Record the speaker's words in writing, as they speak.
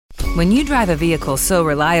When you drive a vehicle so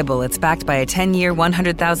reliable it's backed by a 10-year,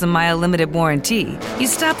 100,000-mile limited warranty, you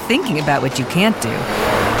stop thinking about what you can't do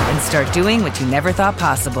and start doing what you never thought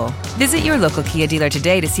possible. Visit your local Kia dealer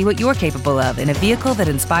today to see what you're capable of in a vehicle that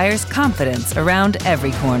inspires confidence around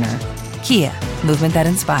every corner. Kia, movement that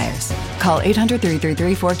inspires. Call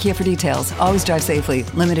 800-333-4KIA for details. Always drive safely.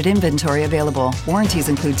 Limited inventory available. Warranties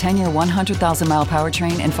include 10-year 100,000-mile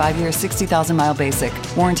powertrain and 5-year 60,000-mile basic.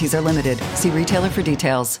 Warranties are limited. See retailer for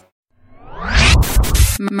details.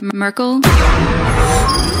 Merkel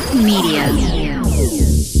Media.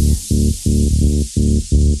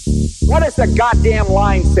 What does the goddamn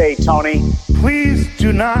line say, Tony? Please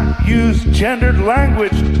do not use gendered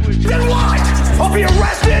language. Then what? I'll be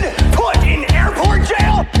arrested, put in airport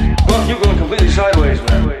jail? Look, you're going completely sideways,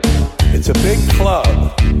 man. It's a big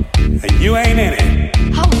club, and you ain't in it.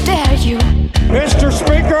 How dare you? Mr.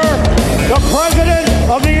 Speaker, the President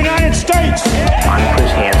of the United States. I'm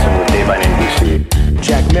Chris Hansen with Dave on NBC.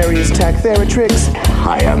 Jack Marius Tactheratrix.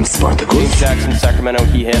 Hi, I'm Spartacus. Jackson, Sacramento,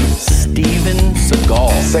 he, him. Steven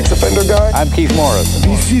Seagal. Sex offender guy. I'm Keith Morris.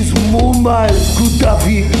 This is Muammar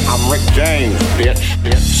Gaddafi. I'm Rick James, bitch.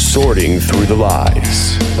 Sorting through the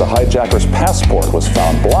lies. The hijacker's passport was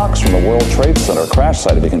found blocks from the World Trade Center crash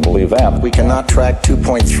site, if you can believe that. We cannot track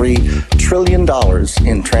 $2.3 trillion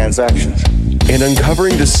in transactions. And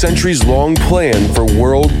uncovering the centuries-long plan for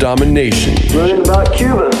world domination. Learning about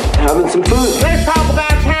Cuba, having some food. Let's talk about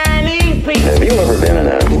Chinese people. Have you ever been in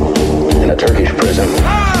a Turkish prison?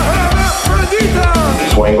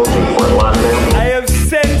 Swangles in Fort Lauderdale. I have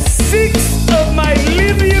sent 6 of my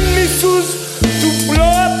Libyan missiles to blow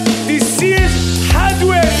up the CS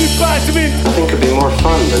hardware department. Nothing could be more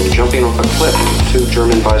fun than jumping off a cliff with 2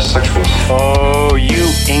 German bisexuals. Oh,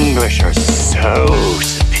 you English are so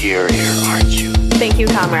superior, aren't you? Thank you,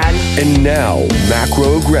 comrade. And now,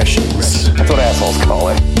 macroaggressions. That's what assholes call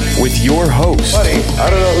it. With your host, Buddy, I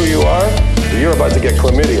don't know who you are, but you're about to get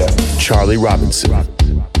chlamydia. Charlie Robinson.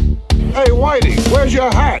 Hey, Whitey, where's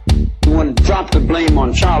your hat? You want to drop the blame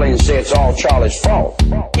on Charlie and say it's all Charlie's fault.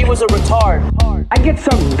 He was a retard. I get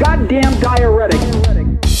some goddamn diuretic.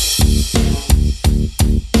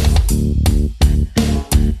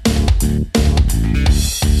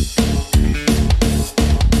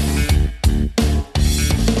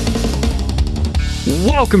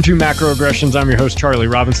 Welcome to Macroaggressions. I'm your host, Charlie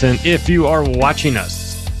Robinson. If you are watching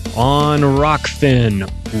us on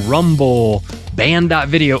Rockfin, Rumble,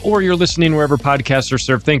 Band.video, or you're listening wherever podcasts are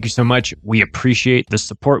served, thank you so much. We appreciate the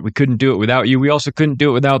support. We couldn't do it without you. We also couldn't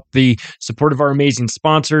do it without the support of our amazing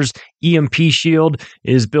sponsors. EMP Shield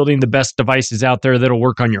is building the best devices out there that'll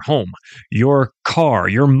work on your home, your car,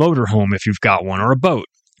 your motorhome if you've got one, or a boat,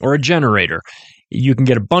 or a generator. You can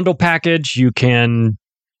get a bundle package. You can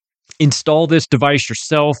install this device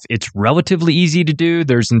yourself. It's relatively easy to do.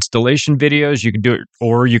 There's installation videos. You can do it,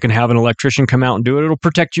 or you can have an electrician come out and do it. It'll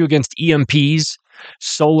protect you against EMPs,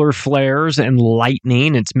 solar flares, and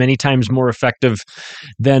lightning. It's many times more effective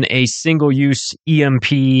than a single-use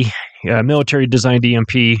EMP, military-designed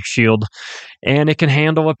EMP shield, and it can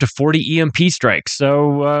handle up to 40 EMP strikes.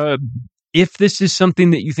 So if this is something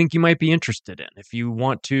that you think you might be interested in, if you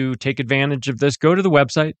want to take advantage of this, go to the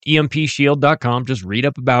website, empshield.com. Just read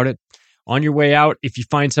up about it. On your way out, if you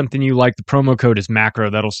find something you like, the promo code is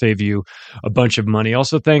MACRO. That'll save you a bunch of money.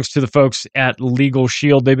 Also, thanks to the folks at Legal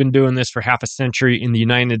Shield. They've been doing this for half a century in the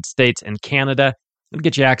United States and Canada. It'll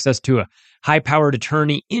get you access to a high-powered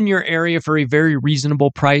attorney in your area for a very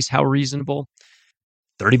reasonable price. How reasonable?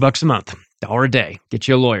 $30 a month, $1 a day. Get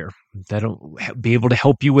you a lawyer that'll be able to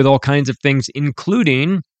help you with all kinds of things,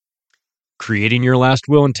 including creating your last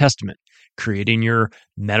will and testament, creating your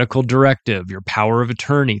medical directive, your power of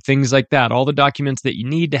attorney, things like that. All the documents that you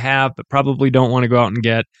need to have, but probably don't want to go out and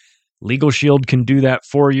get. Legal Shield can do that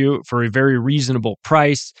for you for a very reasonable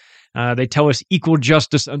price. They tell us equal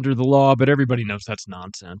justice under the law, but everybody knows that's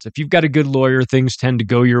nonsense. If you've got a good lawyer, things tend to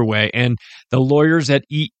go your way. And the lawyers at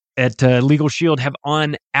Legal Shield have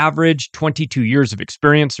on average 22 years of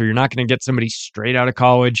experience. So you're not going to get somebody straight out of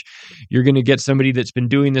college. You're going to get somebody that's been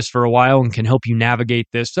doing this for a while and can help you navigate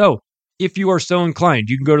this. So if you are so inclined,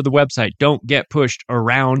 you can go to the website,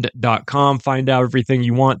 don'tgetpushedAround.com, find out everything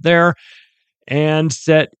you want there, and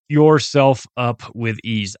set yourself up with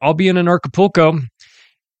ease. I'll be in Acapulco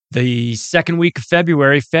the second week of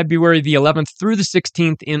February the 11th through the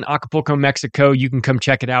 16th in Acapulco, Mexico. You can come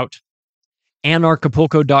check it out.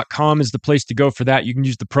 Anarchapulco.com is the place to go for that. You can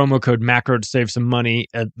use the promo code MACRO to save some money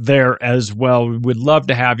there as well. We would love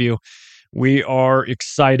to have you. We are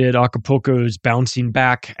excited. Acapulco is bouncing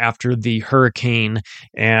back after the hurricane,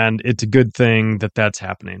 and it's a good thing that that's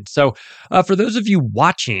happening. So for those of you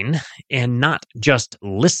watching and not just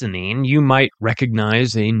listening, you might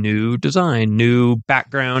recognize a new design, new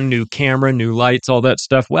background, new camera, new lights, all that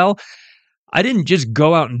stuff. Well, I didn't just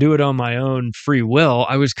go out and do it on my own free will.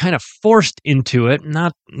 I was kind of forced into it.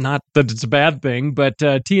 Not that it's a bad thing, but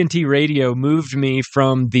TNT Radio moved me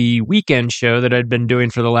from the weekend show that I'd been doing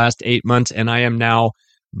for the last 8 months, and I am now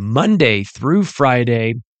Monday through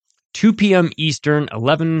Friday, 2 p.m. Eastern,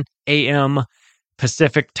 11 a.m.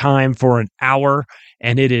 Pacific time for an hour,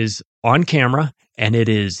 and it is on camera, and it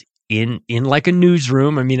is in like a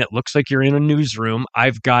newsroom. I mean, it looks like you're in a newsroom.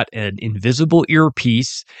 I've got an invisible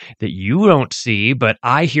earpiece that you don't see, but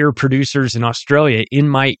I hear producers in Australia in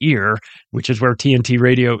my ear, which is where TNT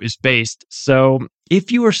Radio is based. So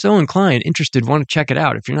if you are so inclined, interested, want to check it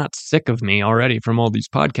out, if you're not sick of me already from all these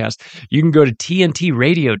podcasts, you can go to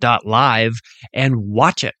tntradio.live and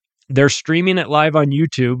watch it. They're streaming it live on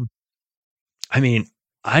YouTube. I mean,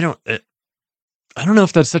 I don't know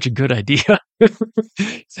if that's such a good idea.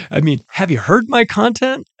 I mean, have you heard my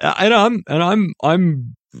content? I'm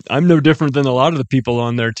no different than a lot of the people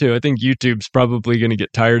on there too. I think YouTube's probably going to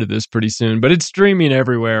get tired of this pretty soon, but it's streaming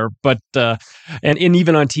everywhere. But and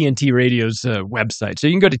even on TNT Radio's website, so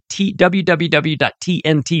you can go to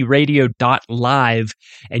www.tntradio.live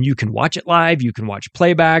and you can watch it live. You can watch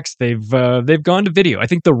playbacks. They've gone to video. I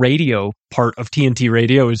think the radio part of TNT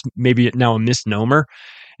Radio is maybe now a misnomer.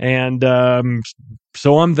 And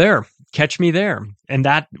so I'm there. Catch me there. And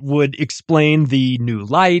that would explain the new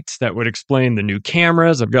lights. That would explain the new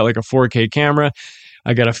cameras. I've got like a 4K camera.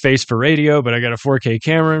 I got a face for radio, but I got a 4K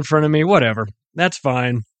camera in front of me. Whatever. That's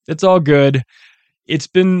fine. It's all good. It's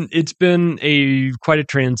been quite a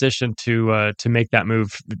transition to make that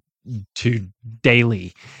move to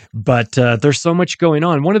daily, but there's so much going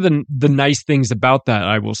on. One of the nice things about that,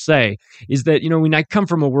 I will say, is that when I come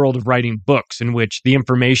from a world of writing books in which the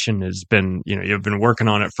information has been, you've been working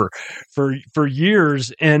on it for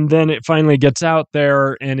years, and then it finally gets out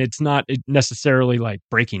there, and it's not necessarily like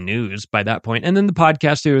breaking news by that point. And then the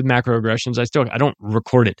podcast too with macroaggressions, I don't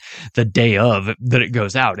record it the day of that it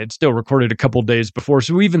goes out. It's still recorded a couple days before,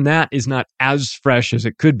 so even that is not as fresh as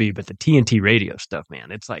it could be. But the TNT Radio stuff,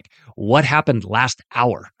 man, it's like, what happened last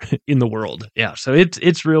hour in the world? Yeah. So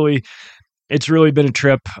it's really been a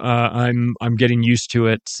trip. I'm getting used to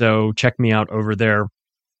it. So check me out over there.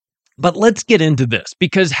 But let's get into this,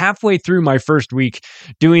 because halfway through my first week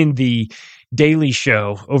doing the daily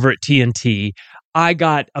show over at TNT, I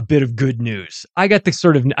got a bit of good news. I got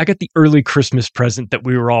the early Christmas present that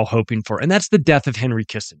we were all hoping for, and that's the death of Henry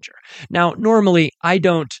Kissinger. Now, normally I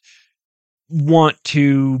don't want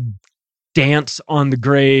to dance on the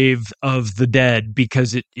grave of the dead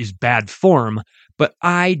because it is bad form, but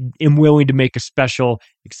I am willing to make a special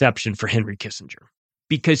exception for Henry Kissinger,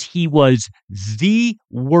 because he was the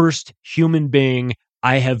worst human being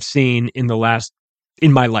I have seen in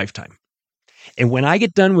my lifetime. And when I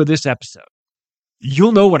get done with this episode,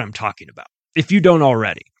 you'll know what I'm talking about, if you don't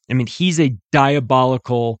already. I mean, he's a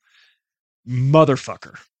diabolical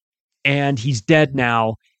motherfucker, and he's dead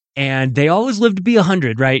now. And they always lived to be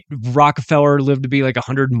 100, right? Rockefeller lived to be like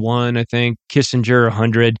 101, I think. Kissinger,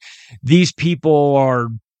 100. These people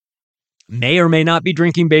may or may not be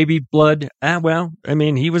drinking baby blood. Well, I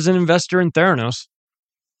mean, he was an investor in Theranos.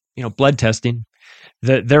 Blood testing.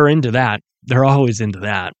 They're into that. They're always into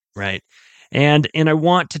that, right? And I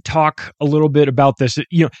want to talk a little bit about this.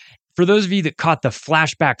 For those of you that caught the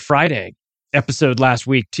Flashback Friday episode last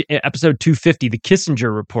week, episode 250, the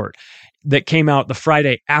Kissinger report, that came out the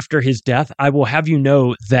Friday after his death, I will have you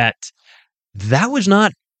know that was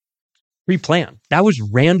not pre-planned. That was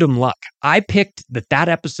random luck. I picked that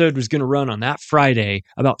episode was going to run on that Friday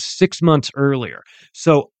about 6 months earlier.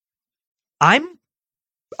 So I'm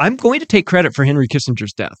going to take credit for Henry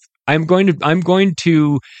Kissinger's death. I'm going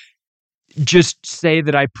to just say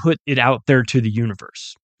that I put it out there to the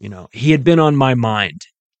universe. He had been on my mind,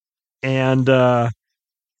 and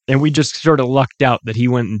we just sort of lucked out that he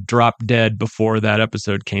went and dropped dead before that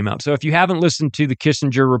episode came out. So if you haven't listened to the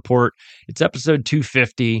Kissinger report, it's episode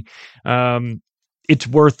 250. It's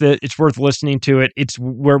worth it. It's worth listening to it. It's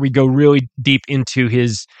where we go really deep into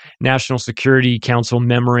his National Security Council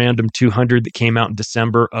Memorandum 200 that came out in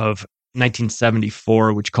December of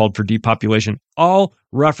 1974, which called for depopulation. I'll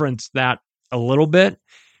reference that a little bit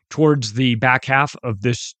towards the back half of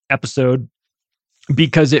this episode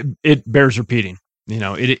because it bears repeating.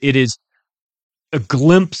 It is a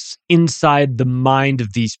glimpse inside the mind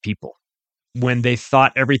of these people. when they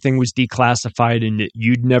thought everything was declassified and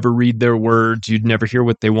you'd never read their words, you'd never hear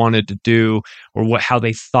what they wanted to do or how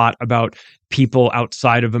they thought about people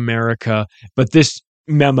outside of America. But this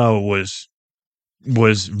memo was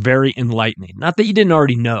very enlightening. Not that you didn't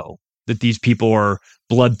already know that these people are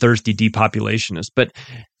bloodthirsty depopulationists, but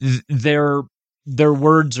their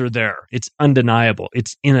words are there. It's undeniable.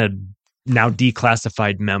 It's in a now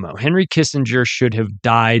declassified memo. Henry Kissinger should have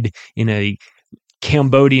died in a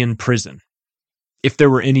Cambodian prison if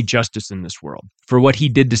there were any justice in this world for what he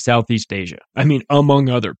did to Southeast Asia. I mean, among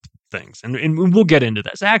other things. And we'll get into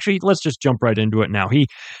this. Actually, let's just jump right into it now.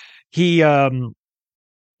 He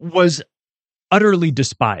was utterly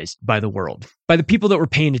despised by the world, by the people that were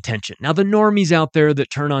paying attention. Now, the normies out there that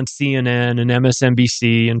turn on CNN and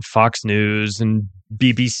MSNBC and Fox News and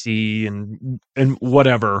BBC and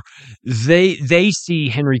whatever, they see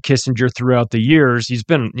Henry Kissinger throughout the years. He's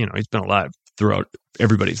been alive throughout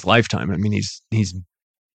everybody's lifetime. I mean, he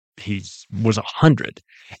was 100,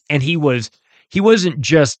 and he wasn't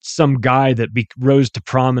just some guy that rose to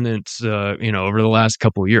prominence, over the last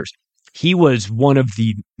couple of years. He was one of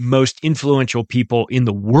the most influential people in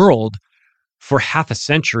the world for half a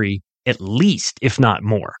century, at least, if not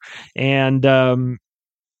more. And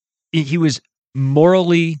he was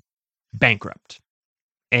morally bankrupt,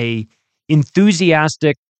 a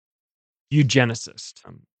enthusiastic eugenicist.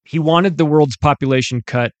 He wanted the world's population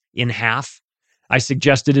cut in half. I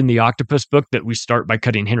suggested in the Octopus book that we start by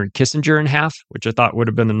cutting Henry Kissinger in half, which I thought would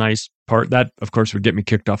have been a nice part. That, of course, would get me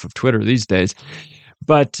kicked off of Twitter these days.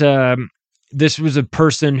 But this was a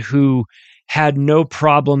person who had no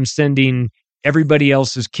problem sending everybody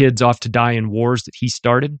else's kids off to die in wars that he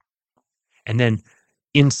started. And then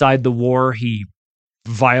inside the war, he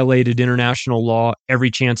violated international law every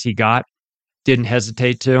chance he got, didn't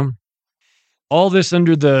hesitate to. All this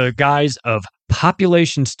under the guise of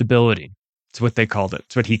population stability. It's what they called it.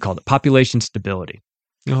 It's what he called it. Population stability.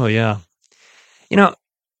 Oh, yeah.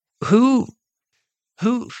 Who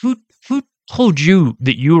told you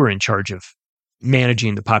that you were in charge of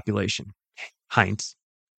managing the population? Heinz.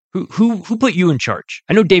 Who put you in charge?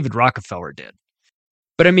 I know David Rockefeller did.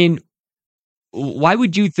 But I mean, why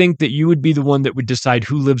would you think that you would be the one that would decide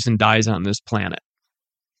who lives and dies on this planet?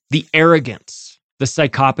 The arrogance, the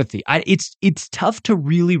psychopathy. It's tough to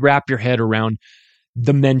really wrap your head around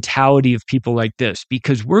the mentality of people like this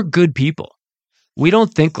because we're good people. We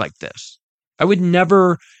don't think like this. I would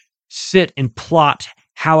never sit and plot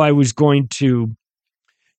how I was going to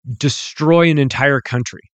destroy an entire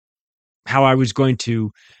country, how I was going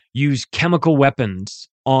to use chemical weapons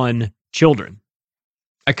on children.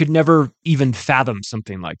 I could never even fathom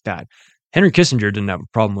something like that. Henry Kissinger didn't have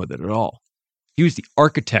a problem with it at all. He was the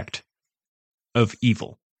architect of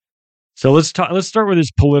evil. So let's start with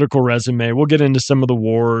his political resume. We'll get into some of the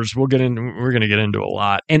wars. We're going to get into a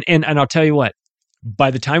lot. And I'll tell you what,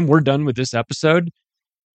 by the time we're done with this episode,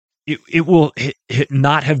 it will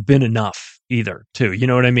not have been enough either, too. You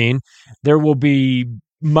know what I mean? There will be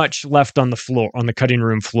much left on the floor, on the cutting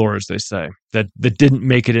room floor, as they say, that didn't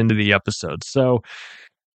make it into the episode. So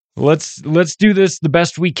let's do this the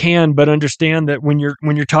best we can, but understand that when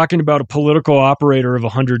you're talking about a political operator of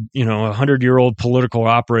 100-year-old political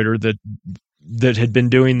operator that had been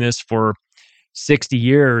doing this for 60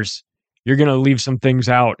 years, you're going to leave some things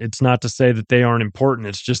out. It's not to say that they aren't important.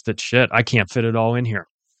 It's just that I can't fit it all in here.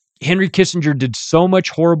 Henry Kissinger did so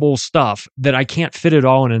much horrible stuff that I can't fit it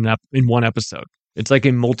all in one episode. It's like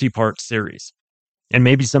a multi-part series. And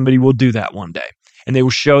maybe somebody will do that one day. And they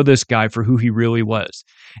will show this guy for who he really was.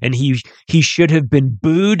 And he should have been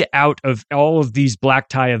booed out of all of these black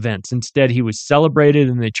tie events. Instead, he was celebrated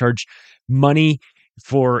and they charged money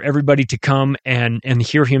for everybody to come and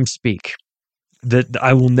hear him speak. That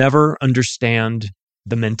I will never understand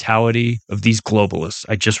the mentality of these globalists.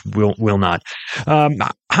 I just will not.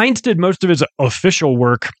 Heinz did most of his official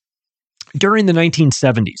work during the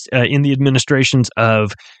 1970s in the administrations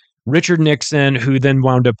of Richard Nixon, who then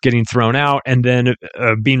wound up getting thrown out and then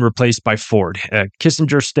being replaced by Ford.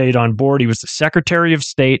 Kissinger stayed on board. He was the Secretary of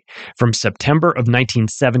State from September of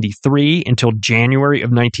 1973 until January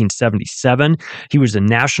of 1977. He was a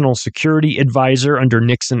national security advisor under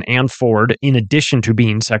Nixon and Ford. In addition to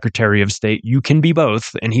being Secretary of State, you can be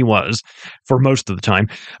both, and he was for most of the time.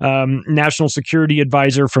 National security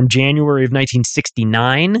advisor from January of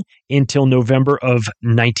 1969 until November of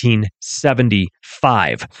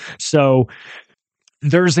 1975. So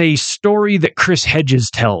there's a story that Chris Hedges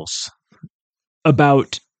tells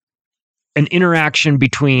about an interaction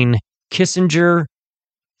between Kissinger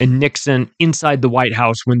and Nixon inside the White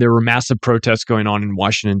House when there were massive protests going on in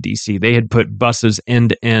Washington, D.C. They had put buses end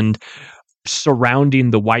to end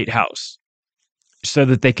surrounding the White House so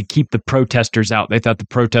that they could keep the protesters out. They thought the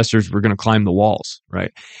protesters were going to climb the walls,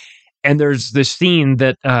 right? And there's this scene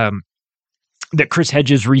that that Chris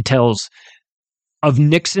Hedges retells of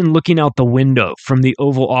Nixon looking out the window from the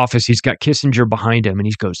Oval Office. He's got Kissinger behind him, and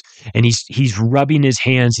he goes, and he's rubbing his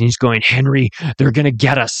hands, and he's going, "Henry, they're going to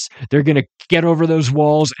get us. They're going to get over those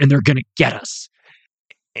walls, and they're going to get us."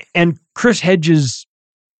 And Chris Hedges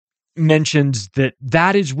mentions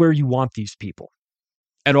that is where you want these people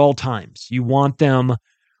at all times. You want them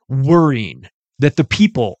worrying that the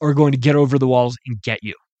people are going to get over the walls and get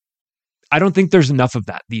you. I don't think there's enough of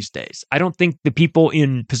that these days. I don't think the people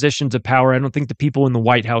in positions of power, I don't think the people in the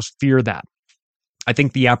White House fear that. I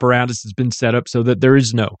think the apparatus has been set up so that there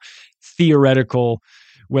is no theoretical,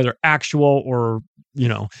 whether actual or,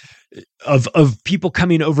 of people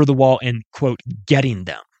coming over the wall and, quote, getting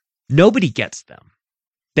them. Nobody gets them.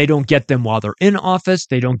 They don't get them while they're in office.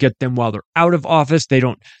 They don't get them while they're out of office.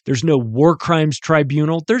 There's no war crimes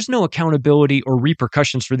tribunal. There's no accountability or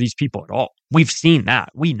repercussions for these people at all. We've seen that.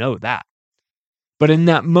 We know that. But in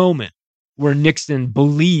that moment where Nixon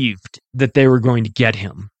believed that they were going to get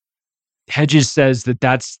him, Hedges says that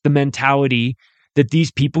that's the mentality that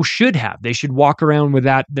these people should have. They should walk around with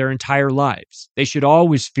that their entire lives. They should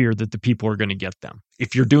always fear that the people are going to get them.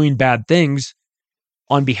 If you're doing bad things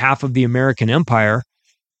on behalf of the American empire,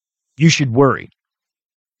 you should worry.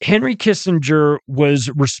 Henry Kissinger was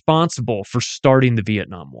responsible for starting the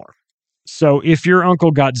Vietnam War. So if your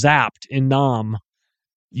uncle got zapped in Nam,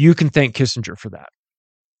 you can thank Kissinger for that.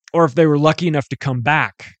 Or if they were lucky enough to come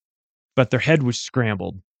back, but their head was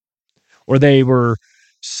scrambled, or they were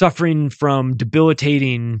suffering from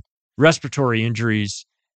debilitating respiratory injuries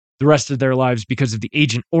the rest of their lives because of the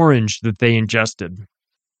Agent Orange that they ingested,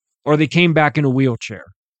 or they came back in a wheelchair,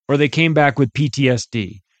 or they came back with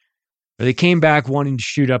PTSD, or they came back wanting to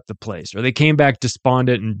shoot up the place, or they came back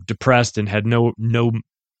despondent and depressed and had no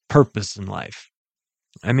purpose in life.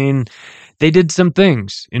 I mean, they did some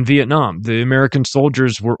things in Vietnam. The American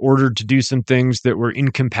soldiers were ordered to do some things that were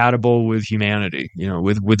incompatible with humanity,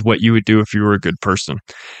 with what you would do if you were a good person.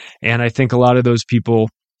 And I think a lot of those people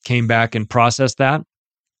came back and processed that.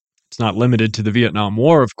 It's not limited to the Vietnam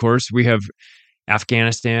War, of course. We have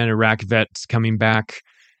Afghanistan, Iraq vets coming back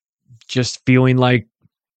just feeling like,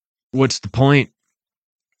 what's the point?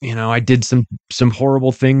 I did some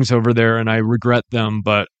horrible things over there and I regret them,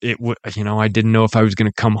 but I didn't know if I was going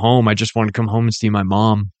to come home. I just wanted to come home and see my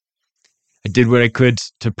mom. I did what I could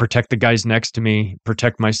to protect the guys next to me,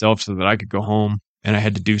 protect myself so that I could go home. And I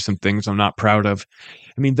had to do some things I'm not proud of.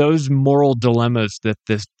 I mean, those moral dilemmas that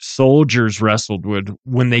the soldiers wrestled with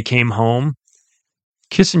when they came home,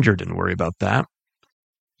 Kissinger didn't worry about that.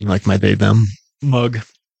 You like my they them mug?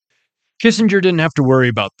 Kissinger didn't have to worry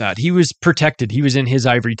about that. He was protected. He was in his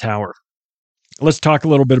ivory tower. Let's talk a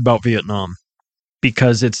little bit about Vietnam,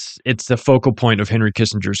 because it's the focal point of Henry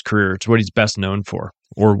Kissinger's career. It's what he's best known for,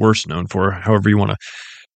 or worst known for, however you want to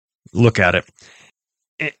look at it.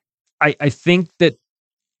 I think that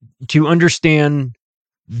to understand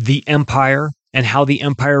the empire and how the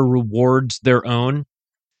empire rewards their own,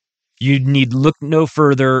 you need look no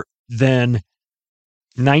further than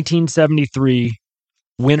 1973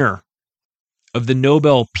 winner of the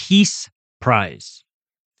Nobel Peace Prize,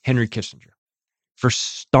 Henry Kissinger, for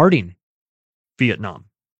starting Vietnam.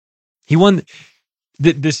 He won.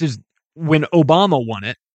 This is when Obama won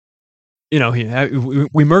it.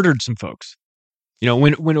 We murdered some folks.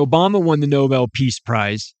 When Obama won the Nobel Peace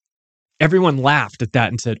Prize, everyone laughed at that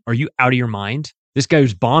and said, "Are you out of your mind? This guy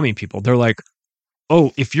was bombing people." They're like,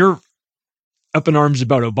 "Oh, if you're up in arms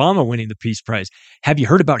about Obama winning the Peace Prize, have you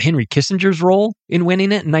heard about Henry Kissinger's role in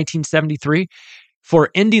winning it in 1973 for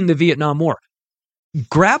ending the Vietnam War?"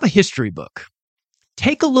 Grab a history book.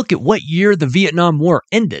 Take a look at what year the Vietnam War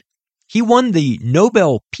ended. He won the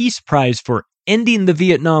Nobel Peace Prize for ending the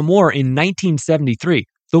Vietnam War in 1973.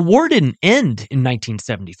 The war didn't end in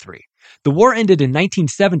 1973. The war ended in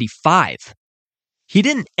 1975. He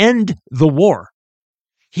didn't end the war.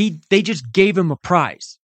 They just gave him a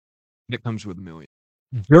prize that comes with $1 million.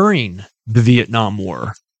 During the Vietnam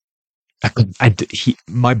War,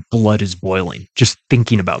 my blood is boiling just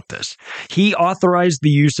thinking about this. He authorized the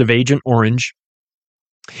use of Agent Orange.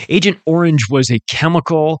 Agent Orange was an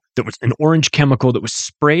orange chemical that was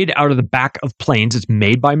sprayed out of the back of planes. It's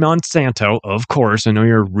made by Monsanto, of course. I know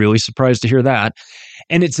you're really surprised to hear that.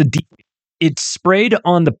 And it's sprayed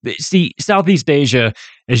on Southeast Asia,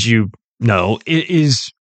 as you know,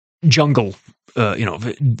 is jungle.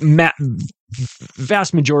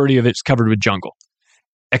 Vast majority of it's covered with jungle,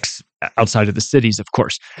 outside of the cities, of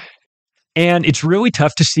course. And it's really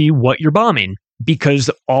tough to see what you're bombing because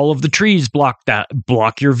all of the trees block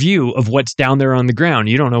your view of what's down there on the ground.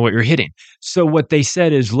 You don't know what you're hitting. So what they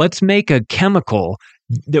said is, let's make a chemical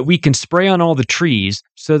that we can spray on all the trees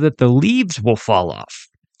so that the leaves will fall off.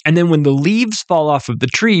 And then when the leaves fall off of the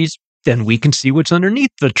trees, then we can see what's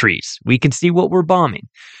underneath the trees. We can see what we're bombing.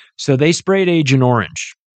 So they sprayed Agent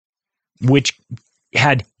Orange, which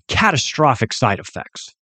had catastrophic side effects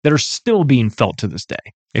that are still being felt to this day.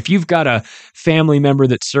 If you've got a family member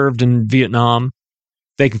that served in Vietnam,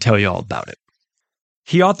 they can tell you all about it.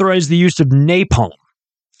 He authorized the use of napalm,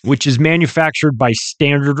 which is manufactured by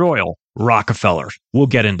Standard Oil, Rockefeller. We'll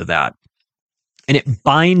get into that. And it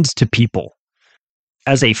binds to people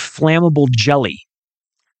as a flammable jelly.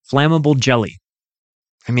 Flammable jelly.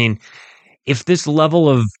 I mean, if this level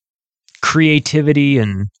of creativity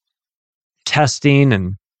and testing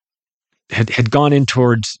and had gone in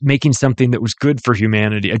towards making something that was good for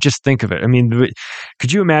humanity, I just think of it. I mean,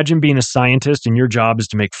 could you imagine being a scientist and your job is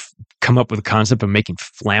to come up with a concept of making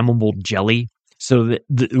flammable jelly so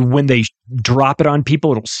that when they drop it on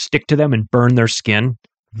people, it'll stick to them and burn their skin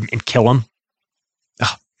and kill them?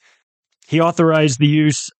 Oh. He authorized the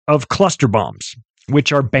use of cluster bombs,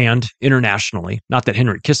 which are banned internationally. Not that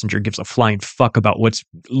Henry Kissinger gives a flying fuck about what's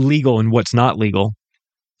legal and what's not legal.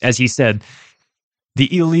 As he said,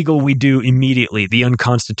 the illegal we do immediately. The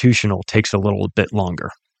unconstitutional takes a little bit longer.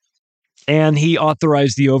 And he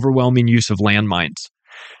authorized the overwhelming use of landmines,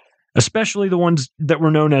 especially the ones that were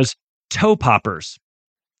known as toe poppers,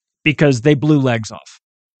 because they blew legs off.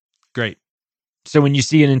 Great. So when you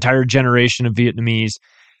see an entire generation of Vietnamese,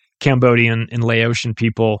 Cambodian, and Laotian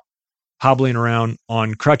people hobbling around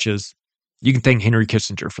on crutches, you can thank Henry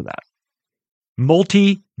Kissinger for that.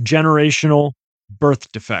 Multi-generational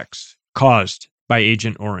birth defects caused by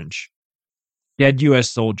Agent Orange. Dead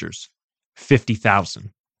U.S. soldiers,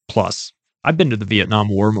 50,000 plus. I've been to the Vietnam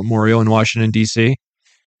War Memorial in Washington, D.C.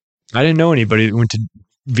 I didn't know anybody that went to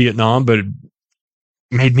Vietnam, but it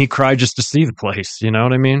made me cry just to see the place. You know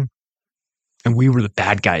what I mean? And we were the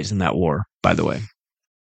bad guys in that war, by the way.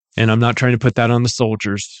 And I'm not trying to put that on the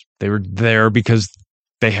soldiers. They were there because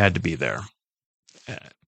they had to be there.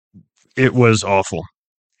 It was awful.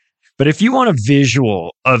 But if you want a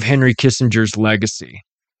visual of Henry Kissinger's legacy,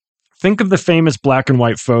 think of the famous black and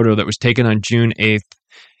white photo that was taken on June 8th,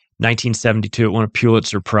 1972. It won a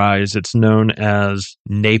Pulitzer Prize. It's known as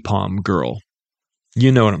Napalm Girl.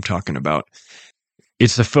 You know what I'm talking about.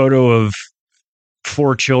 It's a photo of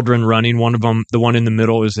 4 children running. One of them, the one in the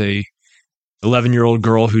middle, is a 11-year-old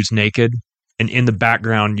girl who's naked. And in the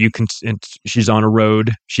background, she's on a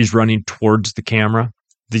road. She's running towards the camera.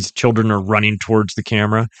 These children are running towards the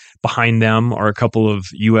camera. Behind them are a couple of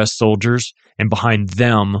U.S. soldiers. And behind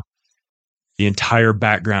them, the entire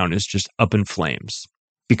background is just up in flames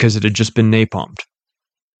because it had just been napalmed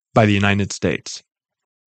by the United States.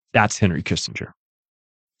 That's Henry Kissinger.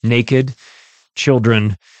 Naked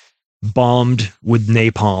children bombed with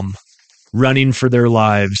napalm, running for their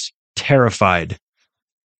lives, terrified.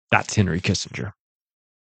 That's Henry Kissinger.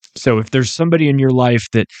 So if there's somebody in your life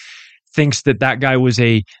that thinks that guy was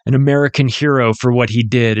an American hero for what he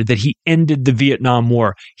did, that he ended the Vietnam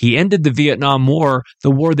War. He ended the Vietnam War,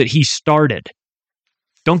 the war that he started.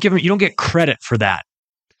 You don't get credit for that.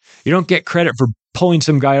 You don't get credit for pulling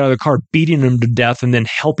some guy out of the car, beating him to death, and then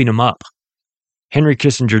helping him up. Henry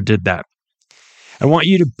Kissinger did that. I want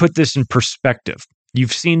you to put this in perspective.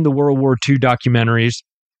 You've seen the World War II documentaries.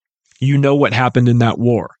 You know what happened in that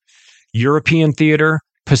war. European theater,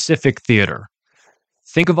 Pacific theater.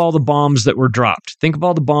 Think of all the bombs that were dropped. Think of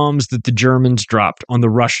all the bombs that the Germans dropped on the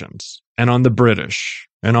Russians and on the British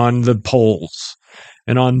and on the Poles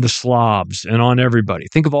and on the Slavs and on everybody.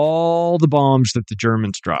 Think of all the bombs that the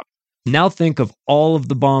Germans dropped. Now think of all of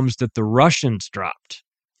the bombs that the Russians dropped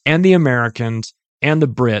and the Americans and the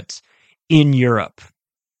Brits in Europe.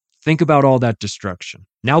 Think about all that destruction.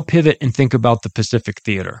 Now pivot and think about the Pacific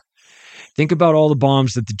theater. Think about all the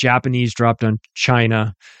bombs that the Japanese dropped on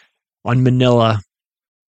China, on Manila,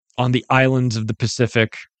 on the islands of the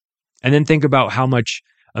Pacific, and then think about how much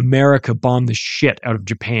America bombed the shit out of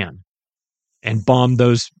Japan and bombed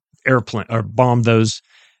those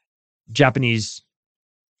Japanese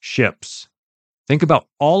ships. Think about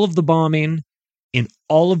all of the bombing in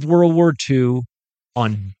all of World War II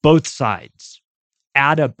on both sides.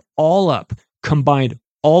 Add all up, combine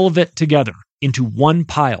all of it together into one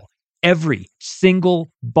pile. Every single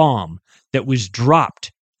bomb that was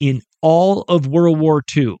dropped in all of World War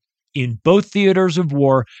II, in both theaters of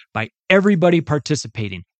war, by everybody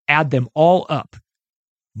participating. Add them all up.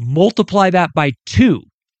 Multiply that by 2.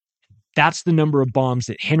 That's the number of bombs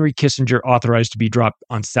that Henry Kissinger authorized to be dropped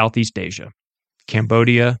on Southeast Asia,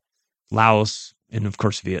 Cambodia, Laos, and of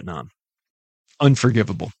course, Vietnam.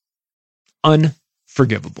 Unforgivable.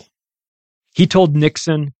 Unforgivable. He told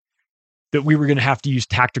Nixon that we were going to have to use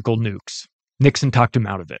tactical nukes. Nixon talked him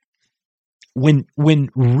out of it. When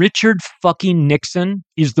Richard fucking Nixon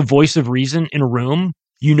is the voice of reason in a room,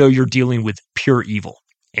 you know you're dealing with pure evil.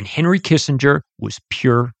 And Henry Kissinger was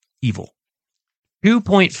pure evil.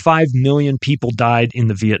 2.5 million people died in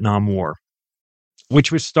the Vietnam War,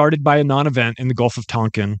 which was started by a non-event in the Gulf of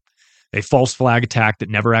Tonkin, a false flag attack that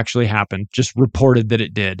never actually happened, just reported that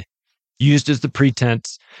it did, used as the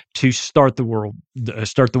pretense to start the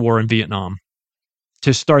war in Vietnam,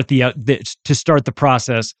 to start the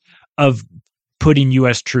process of putting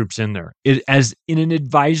U.S. troops in there as in an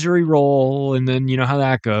advisory role, and then you know how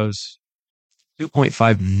that goes.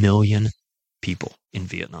 2.5 million people in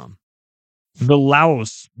Vietnam. The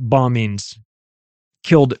Laos bombings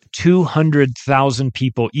killed 200,000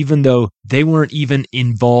 people, even though they weren't even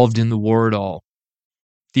involved in the war at all.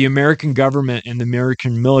 The American government and the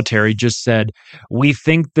American military just said, we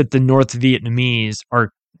think that the North Vietnamese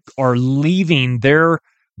are leaving their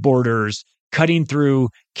borders, cutting through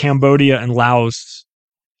Cambodia and Laos,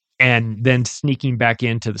 and then sneaking back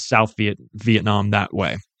into the South Vietnam that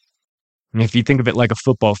way. And if you think of it like a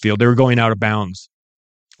football field, they were going out of bounds,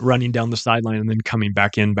 running down the sideline and then coming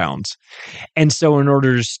back inbounds. And so in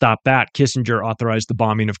order to stop that, Kissinger authorized the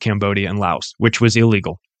bombing of Cambodia and Laos, which was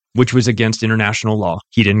illegal, which was against international law.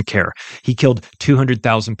 He didn't care. He killed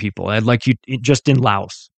 200,000 people. I'd like you just in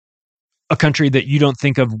Laos, a country that you don't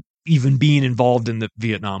think of even being involved in the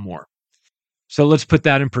Vietnam War. So let's put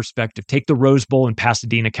that in perspective. Take the Rose Bowl in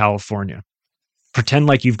Pasadena, California. Pretend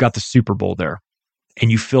like you've got the Super Bowl there and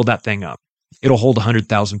you fill that thing up. It'll hold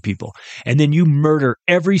 100,000 people. And then you murder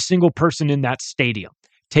every single person in that stadium.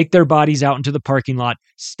 Take their bodies out into the parking lot,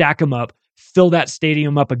 stack them up, fill that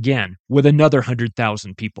stadium up again with another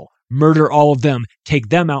 100,000 people. Murder all of them, take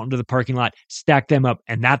them out into the parking lot, stack them up.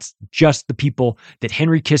 And that's just the people that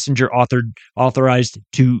Henry Kissinger authorized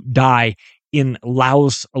to die in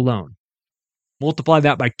Laos alone. Multiply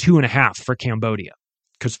that by 2.5 for Cambodia,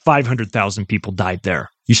 because 500,000 people died there.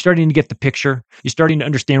 You starting to get the picture? You're starting to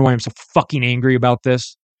understand why I'm so fucking angry about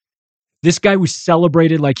this? This guy was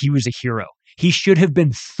celebrated like he was a hero. He should have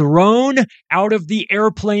been thrown out of the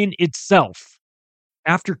airplane itself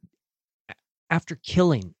after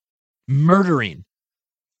killing, murdering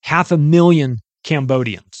 500,000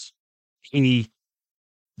 Cambodians. He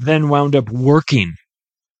then wound up working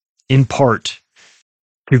in part.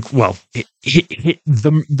 Well,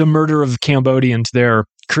 the murder of Cambodians there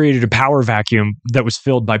created a power vacuum that was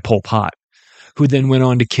filled by Pol Pot, who then went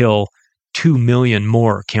on to kill 2 million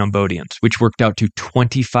more Cambodians, which worked out to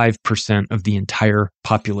 25% of the entire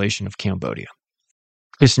population of Cambodia.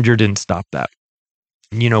 Kissinger didn't stop that.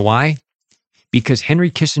 And you know why? Because Henry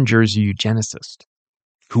Kissinger is a eugenicist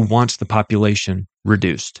who wants the population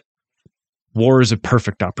reduced. War is a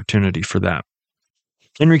perfect opportunity for that.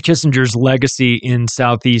 Henry Kissinger's legacy in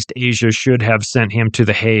Southeast Asia should have sent him to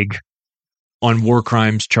The Hague on war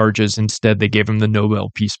crimes charges. Instead, they gave him the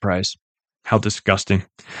Nobel Peace Prize. How disgusting.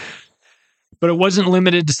 But it wasn't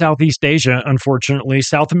limited to Southeast Asia, unfortunately.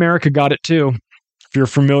 South America got it too. If you're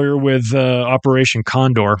familiar with Operation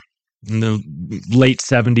Condor in the late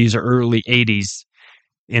 70s or early 80s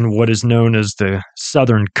in what is known as the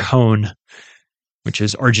Southern Cone, which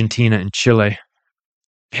is Argentina and Chile.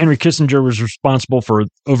 Henry Kissinger was responsible for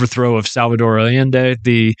overthrow of Salvador Allende,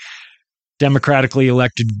 the democratically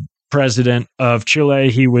elected president of Chile.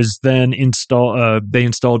 He was then they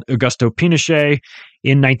installed Augusto Pinochet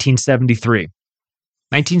in 1973.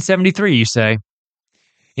 1973, you say?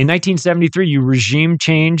 In 1973, you regime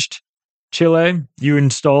changed Chile. You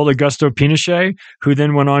installed Augusto Pinochet, who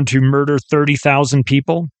then went on to murder 30,000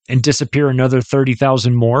 people and disappear another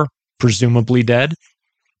 30,000 more, presumably dead.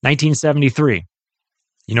 1973.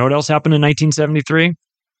 You know what else happened in 1973?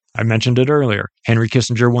 I mentioned it earlier. Henry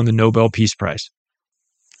Kissinger won the Nobel Peace Prize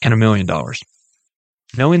and $1 million.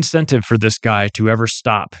 No incentive for this guy to ever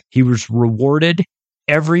stop. He was rewarded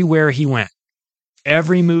everywhere he went,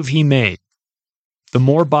 every move he made. The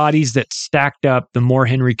more bodies that stacked up, the more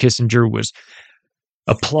Henry Kissinger was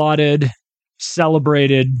applauded,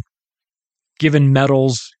 celebrated, given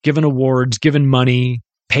medals, given awards, given money,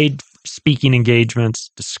 paid speaking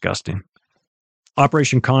engagements. Disgusting.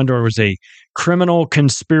 Operation Condor was a criminal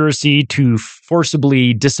conspiracy to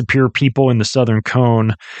forcibly disappear people in the Southern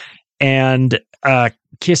Cone, and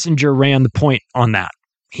Kissinger ran the point on that.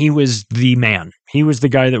 He was the man. He was the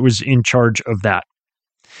guy that was in charge of that.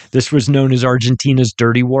 This was known as Argentina's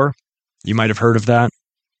Dirty War. You might have heard of that.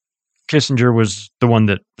 Kissinger was the one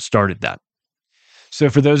that started that. So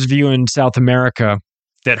for those of you in South America,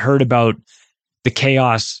 that heard about the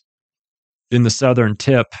chaos in the southern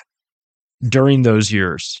tip during those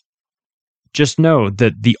years, just know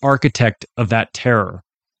that the architect of that terror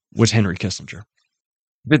was Henry Kissinger.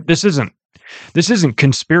 This isn't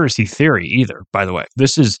conspiracy theory either, by the way.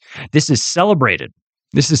 This is celebrated.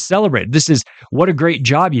 This is celebrated. This is what a great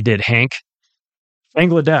job you did, Hank.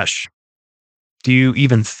 Bangladesh. Do you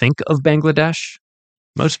even think of Bangladesh?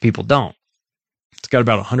 Most people don't. It's got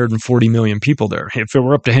about 140 million people there. If it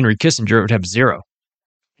were up to Henry Kissinger, it would have 0.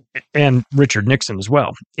 And Richard Nixon as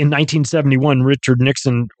well. In 1971, Richard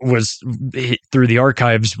Nixon was through the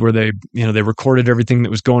archives where they recorded everything that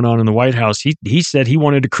was going on in the White House. He said he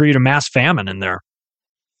wanted to create a mass famine in there,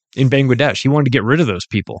 in Bangladesh. He wanted to get rid of those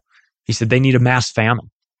people. He said they need a mass famine.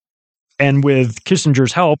 And with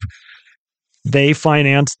Kissinger's help, they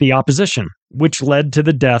financed the opposition, which led to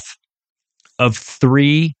the death of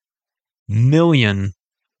 3 million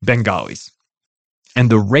Bengalis and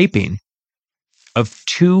the raping of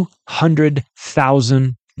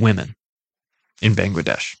 200,000 women in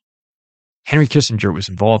Bangladesh. Henry Kissinger was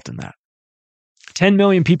involved in that. 10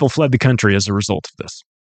 million people fled the country as a result of this.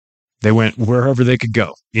 They went wherever they could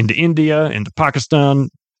go, into India, into Pakistan,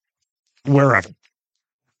 wherever.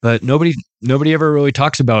 But nobody ever really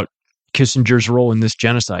talks about Kissinger's role in this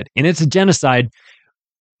genocide. And it's a genocide.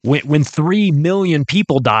 When 3 million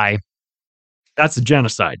people die, that's a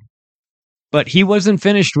genocide. But he wasn't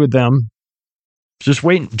finished with them. Just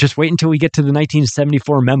wait until we get to the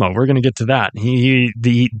 1974 memo. We're going to get to that.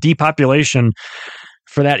 The depopulation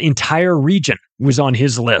for that entire region was on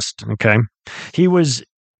his list. Okay,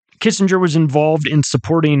 Kissinger was involved in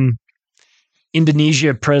supporting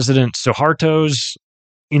Indonesia President Suharto's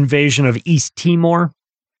invasion of East Timor.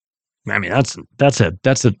 I mean, that's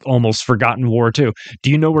a almost forgotten war too.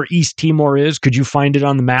 Do you know where East Timor is? Could you find it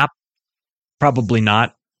on the map? Probably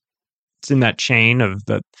not. It's in that chain of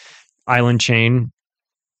the island chain,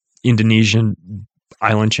 Indonesian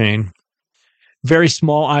island chain. Very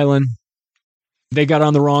small island. They got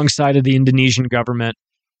on the wrong side of the Indonesian government.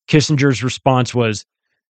 Kissinger's response was,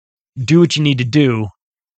 do what you need to do,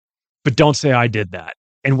 but don't say I did that.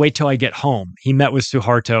 And wait till I get home. He met with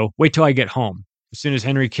Suharto. Wait till I get home. As soon as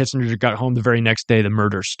Henry Kissinger got home the very next day, the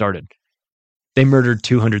murders started. They murdered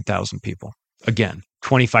 200,000 people. Again,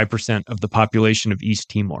 25% of the population of East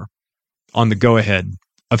Timor on the go-ahead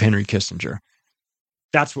of Henry Kissinger.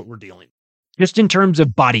 That's what we're dealing with. Just in terms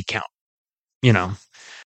of body count,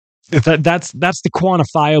 that's the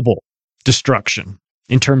quantifiable destruction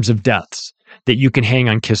in terms of deaths that you can hang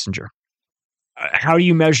on Kissinger. How do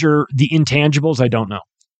you measure the intangibles? I don't know.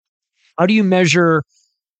 How do you measure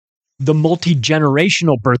the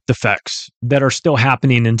multi-generational birth defects that are still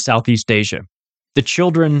happening in Southeast Asia? The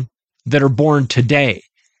children that are born today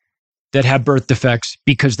that have birth defects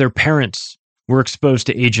because their parents were exposed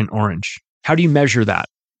to Agent Orange. How do you measure that?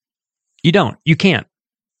 You don't. You can't.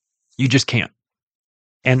 You just can't.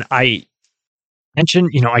 And I mention,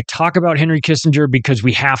 I talk about Henry Kissinger because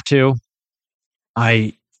we have to.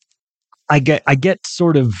 I get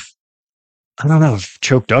sort of, I don't know if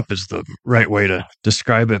choked up is the right way to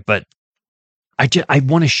describe it, but I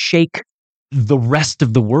want to shake the rest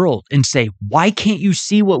of the world and say, why can't you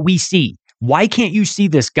see what we see? Why can't you see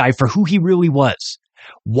this guy for who he really was?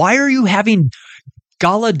 Why are you having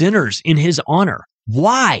gala dinners in his honor?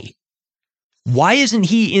 Why? Why isn't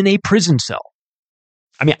he in a prison cell?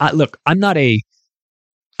 I mean, look, I'm not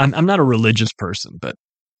a religious person, but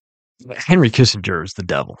Henry Kissinger is the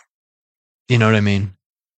devil. You know what I mean?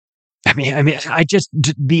 I just,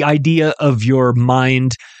 the idea of your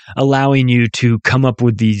mind allowing you to come up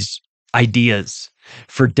with these ideas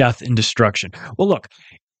for death and destruction. Well, look,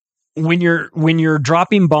 when you're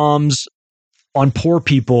dropping bombs on poor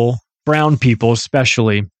people, brown people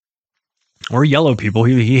especially, or yellow people,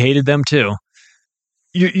 he hated them too.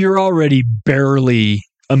 You're already barely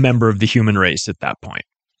a member of the human race at that point,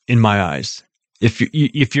 in my eyes.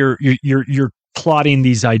 If you're plotting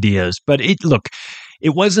these ideas, but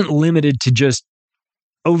it wasn't limited to just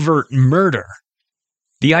overt murder.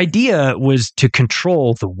 The idea was to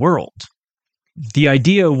control the world. The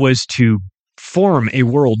idea was to form a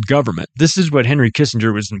world government. This is what Henry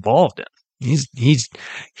Kissinger was involved in.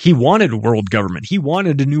 He wanted a world government. He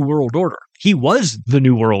wanted a new world order. He was the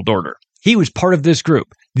new world order. He was part of this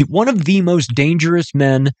group. One of the most dangerous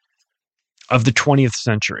men of the 20th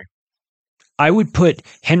century. I would put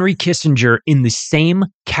Henry Kissinger in the same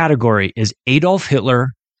category as Adolf Hitler,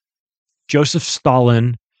 Joseph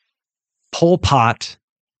Stalin, Pol Pot,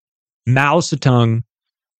 Mao Zedong.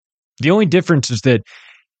 The only difference is that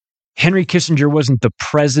Henry Kissinger wasn't the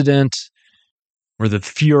president or the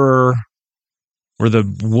Führer or the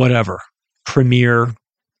whatever, premier.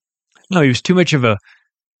 No, he was too much of a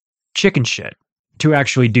chicken shit to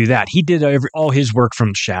actually do that. He did all his work from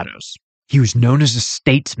the shadows. He was known as a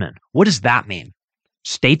statesman. What does that mean?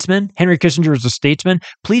 Statesman? Henry Kissinger is a statesman?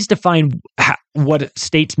 Please define what a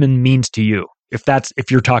statesman means to you,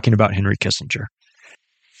 if you're talking about Henry Kissinger.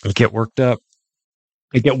 I get worked up.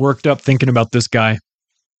 I get worked up thinking about this guy.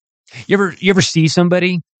 You ever see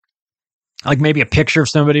somebody, like maybe a picture of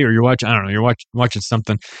somebody, or you're watching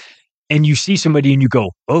something, and you see somebody and you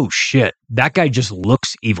go, oh shit, that guy just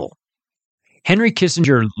looks evil. Henry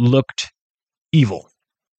Kissinger looked evil.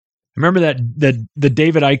 Remember the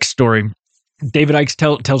David Icke story? David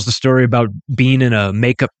Icke tells the story about being in a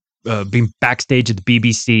makeup, being backstage at the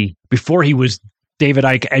BBC. Before he was David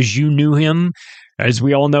Icke as you knew him, as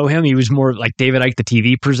we all know him, he was more like David Icke, the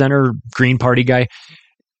TV presenter, Green Party guy.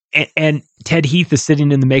 And Ted Heath is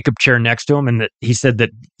sitting in the makeup chair next to him, and he said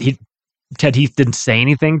that Ted Heath didn't say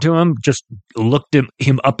anything to him, just looked at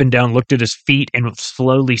him up and down, looked at his feet, and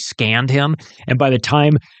slowly scanned him. And by the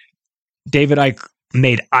time David Icke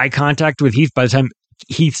made eye contact with Heath, by the time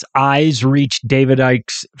Heath's eyes reached David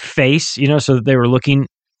Icke's face, so that they were looking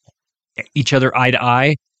at each other eye to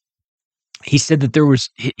eye, he said that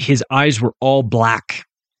his eyes were all black,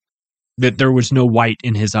 that there was no white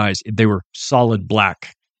in his eyes. They were solid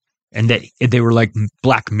black, and that they were like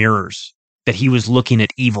black mirrors, that he was looking at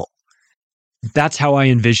evil. That's how I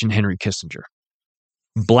envision Henry Kissinger.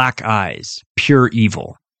 Black eyes, pure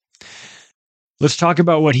evil. Let's talk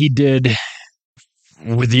about what he did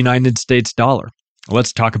with the United States dollar.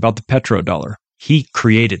 Let's talk about the petrodollar. He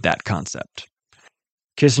created that concept.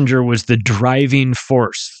 Kissinger was the driving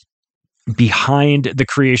force behind the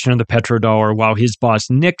creation of the petrodollar, while his boss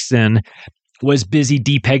Nixon was busy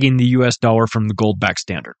depegging the US dollar from the gold-backed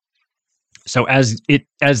standard. So as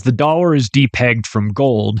the dollar is depegged from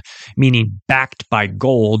gold, meaning backed by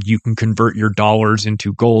gold, you can convert your dollars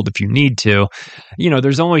into gold if you need to.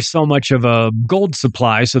 There's only so much of a gold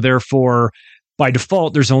supply, so therefore, by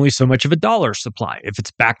default, there's only so much of a dollar supply. If it's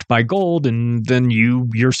backed by gold, and then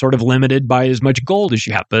you're sort of limited by as much gold as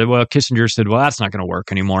you have. But Kissinger said, well, that's not going to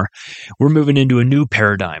work anymore. We're moving into a new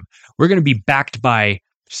paradigm. We're going to be backed by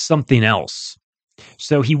something else.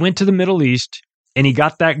 So he went to the Middle East, and he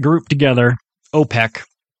got that group together, OPEC,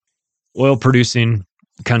 oil-producing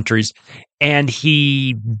countries, and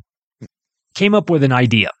he came up with an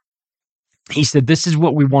idea. He said, this is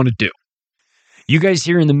what we want to do. You guys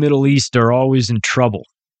here in the Middle East are always in trouble.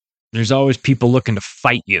 There's always people looking to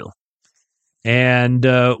fight you. And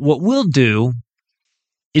what we'll do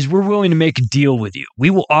is we're willing to make a deal with you. We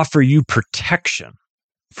will offer you protection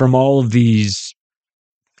from all of these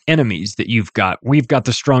enemies that you've got. We've got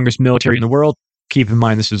the strongest military in the world. Keep in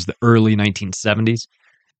mind, this is the early 1970s.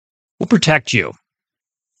 We'll protect you,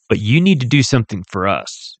 but you need to do something for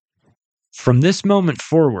us. From this moment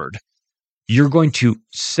forward, you're going to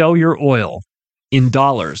sell your oil in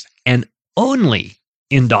dollars, and only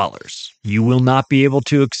in dollars. You will not be able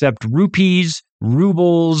to accept rupees,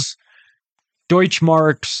 rubles,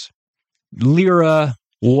 Deutschmarks, lira,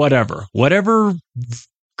 whatever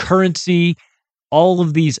currency all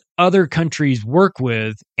of these other countries work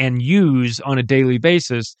with and use on a daily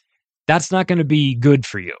basis. That's not going to be good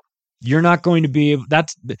for you. You're not going to be able,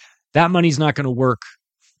 that money's not going to work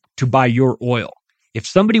to buy your oil. If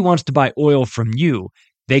somebody wants to buy oil from you,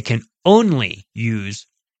 they can only use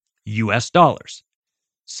US dollars.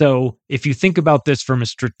 So if you think about this from a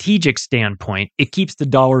strategic standpoint, it keeps the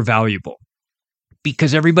dollar valuable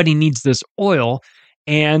because everybody needs this oil.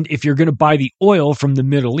 And if you're going to buy the oil from the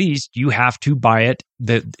Middle East, you have to buy it.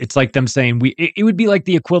 It's like them saying, it would be like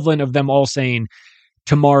the equivalent of them all saying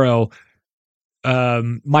tomorrow,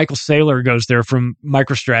 Michael Saylor goes there from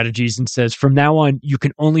MicroStrategies and says, from now on, you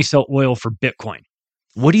can only sell oil for Bitcoin.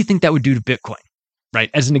 What do you think that would do to Bitcoin? Right?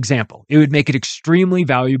 As an example, it would make it extremely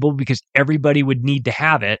valuable because everybody would need to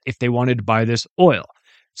have it if they wanted to buy this oil.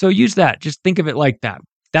 So use that. Just think of it like that.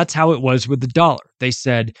 That's how it was with the dollar. They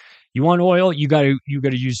said, you want oil? You got to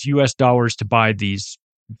use US dollars to buy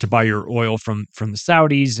your oil from the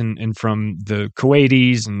Saudis and from the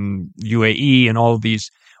Kuwaitis and UAE and all of these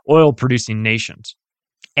oil producing nations.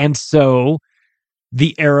 And so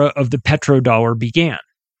the era of the petrodollar began.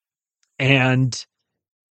 And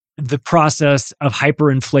the process of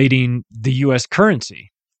hyperinflating the US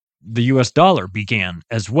currency, the US dollar, began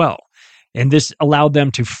as well. And this allowed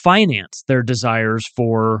them to finance their desires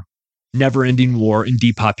for never-ending war and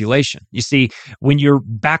depopulation. You see, when you're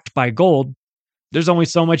backed by gold, there's only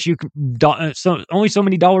so much only so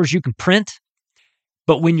many dollars you can print.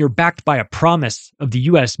 But when you're backed by a promise of the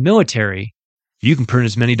US military, you can print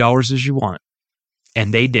as many dollars as you want.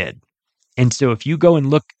 And they did. And so if you go and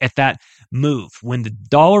look at that move, when the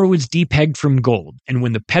dollar was depegged from gold and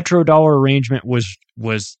when the petrodollar arrangement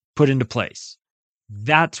was put into place,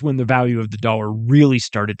 that's when the value of the dollar really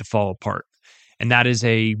started to fall apart. And that is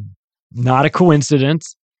not a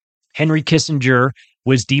coincidence. Henry Kissinger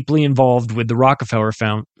was deeply involved with the Rockefeller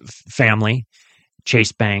family,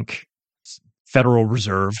 Chase Bank, Federal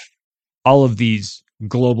Reserve, all of these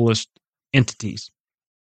globalist entities.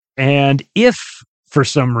 And if, for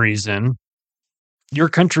some reason, your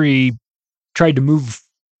country tried to move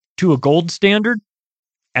to a gold standard,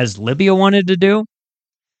 as Libya wanted to do,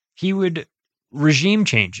 he would regime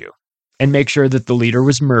change you and make sure that the leader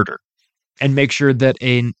was murdered and make sure that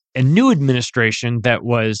a new administration that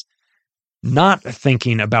was not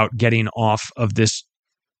thinking about getting off of this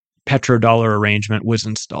petrodollar arrangement was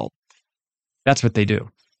installed. That's what they do.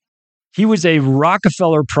 He was a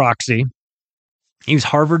Rockefeller proxy. He was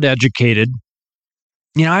Harvard educated.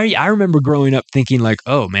 You know, I remember growing up thinking like,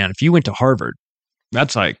 oh man, if you went to Harvard,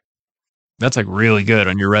 that's like really good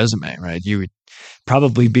on your resume, right? You would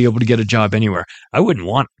probably be able to get a job anywhere. I wouldn't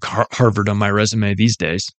want Harvard on my resume these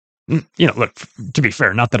days. You know, look, to be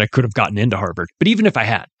fair, not that I could have gotten into Harvard, but even if I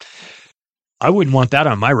had, I wouldn't want that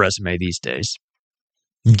on my resume these days.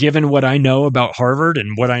 Given what I know about Harvard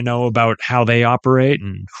and what I know about how they operate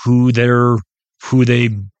and who's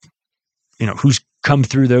come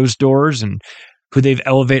through those doors and who they've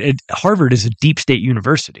elevated. Harvard is a deep state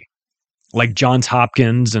university, like Johns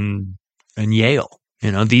Hopkins and Yale.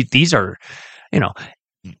 You know, these are, you know,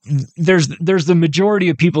 there's the majority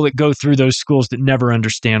of people that go through those schools that never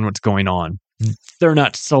understand what's going on. They're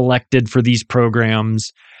not selected for these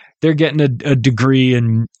programs. They're getting a degree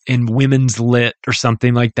in women's lit or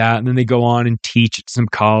something like that. And then they go on and teach at some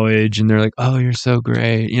college and they're like, oh, you're so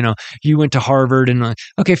great. You know, you went to Harvard and like,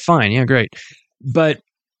 okay, fine. Yeah, great. But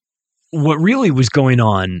what really was going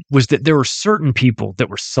on was that there were certain people that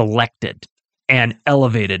were selected and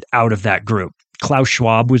elevated out of that group. Klaus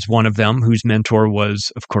Schwab was one of them, whose mentor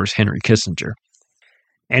was, of course, Henry Kissinger.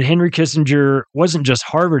 And Henry Kissinger wasn't just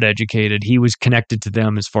Harvard educated. He was connected to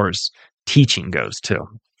them as far as teaching goes, too.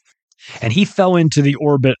 And he fell into the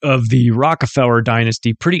orbit of the Rockefeller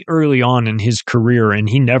dynasty pretty early on in his career, and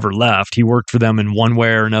he never left. He worked for them in one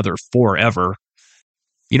way or another forever.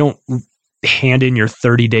 You don't hand in your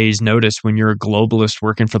 30 days notice when you're a globalist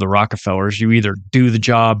working for the Rockefellers. You either do the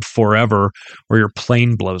job forever or your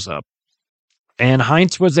plane blows up. And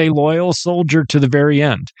Heinz was a loyal soldier to the very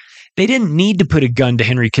end. They didn't need to put a gun to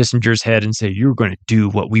Henry Kissinger's head and say, you're going to do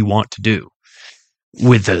what we want to do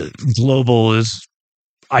with the globalist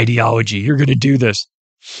ideology. You're going to do this.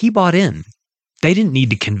 He bought in. They didn't need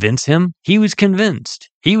to convince him. He was convinced.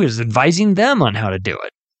 He was advising them on how to do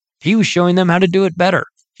it. He was showing them how to do it better.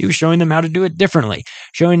 He was showing them how to do it differently,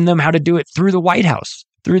 showing them how to do it through the White House,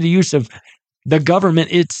 through the use of the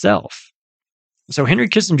government itself. So Henry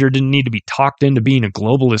Kissinger didn't need to be talked into being a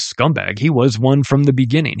globalist scumbag. He was one from the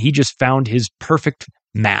beginning. He just found his perfect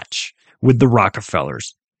match with the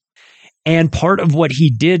Rockefellers. And part of what he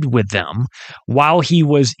did with them while he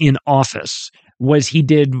was in office was he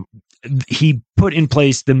put in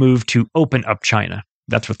place the move to open up China.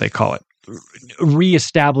 That's what they call it.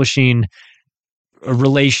 Reestablishing a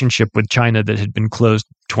relationship with China that had been closed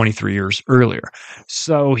 23 years earlier.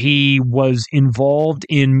 So he was involved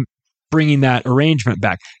in bringing that arrangement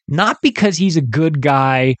back, not because he's a good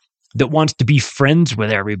guy that wants to be friends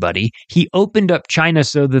with everybody. He opened up China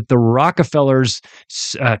so that the Rockefellers,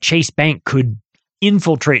 Chase Bank, could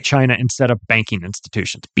infiltrate China and set up banking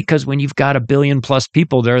institutions. Because when you've got 1 billion plus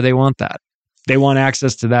people there, they want that. They want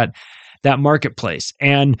access to that marketplace.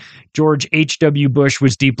 And George H.W. Bush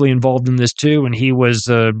was deeply involved in this too, and he was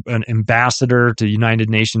an ambassador to the United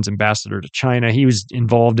Nations, ambassador to China. He was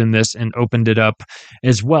involved in this and opened it up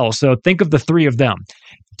as well. So think of the three of them: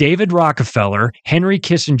 David Rockefeller, Henry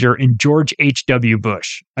Kissinger, and George H.W.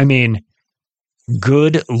 Bush. I mean,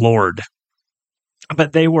 good Lord.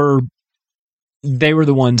 But they were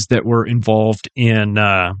the ones that were involved in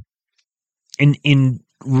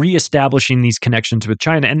reestablishing these connections with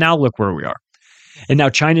China. And now look where we are. And now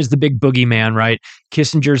China's the big boogeyman, right?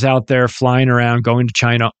 Kissinger's out there flying around, going to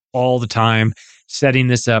China all the time, setting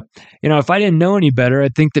this up. You know, if I didn't know any better,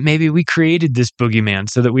 I'd think that maybe we created this boogeyman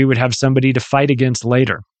so that we would have somebody to fight against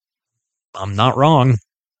later. I'm not wrong.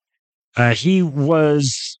 He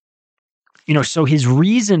was, so his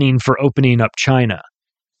reasoning for opening up China,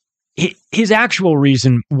 his actual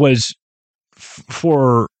reason was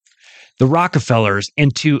for the Rockefellers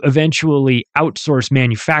and to eventually outsource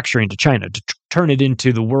manufacturing to China, to turn it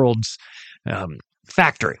into the world's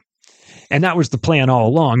factory. And that was the plan all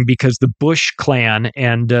along, because the Bush clan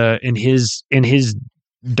and his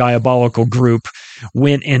diabolical group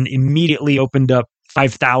went and immediately opened up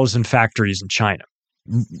 5,000 factories in China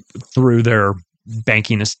through their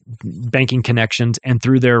banking connections and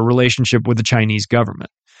through their relationship with the Chinese government.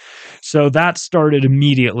 So that started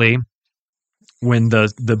immediately when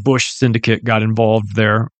the Bush syndicate got involved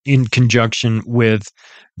there in conjunction with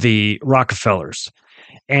the Rockefellers.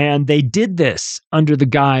 And they did this under the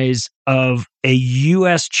guise of a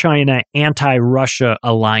U.S.-China anti-Russia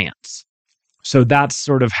alliance. So that's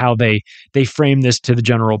sort of how they frame this to the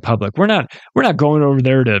general public. We're not going over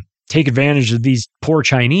there to take advantage of these poor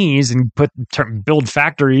Chinese and build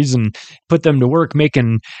factories and put them to work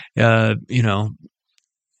making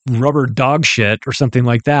rubber dog shit or something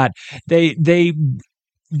like that. They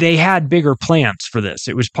had bigger plans for this.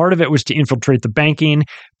 It was part of it was to infiltrate the banking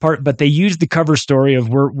part, but they used the cover story of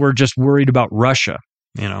we're just worried about Russia,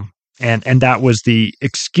 and that was the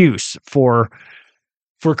excuse for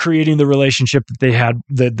creating the relationship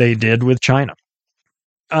that they did with China.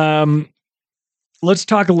 Let's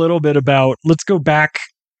talk a little bit let's go back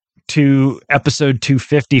to episode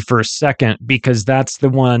 250 for a second, because that's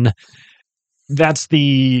the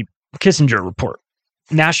Kissinger report.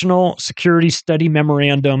 National Security Study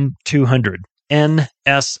Memorandum 200,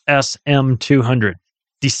 NSSM 200,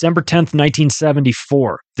 December 10th,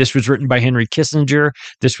 1974. This was written by Henry Kissinger.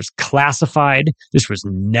 This was classified. This was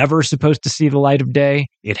never supposed to see the light of day.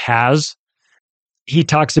 It has. He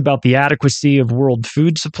talks about the adequacy of world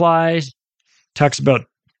food supplies, talks about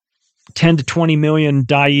 10 to 20 million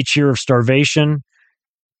die each year of starvation.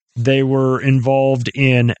 They were involved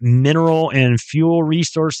in mineral and fuel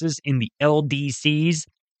resources in the LDCs,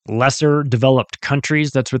 lesser developed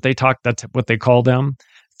countries. That's what they call them,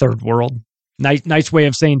 third world. Nice way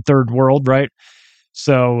of saying third world, right?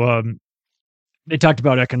 So they talked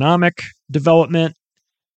about economic development.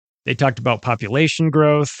 They talked about population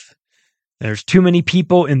growth. There's too many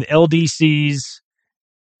people in the LDCs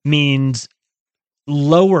means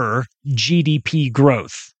lower GDP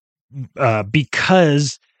growth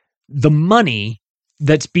because the money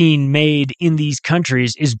that's being made in these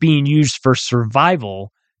countries is being used for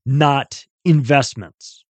survival, not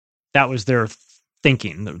investments. That was their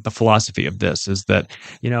thinking. The philosophy of this is that,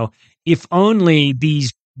 if only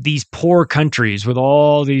these poor countries with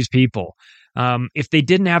all these people, if they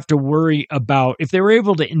didn't have to worry about, if they were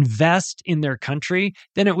able to invest in their country,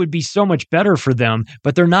 then it would be so much better for them.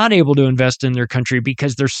 But they're not able to invest in their country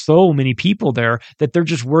because there's so many people there that they're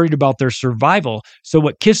just worried about their survival. So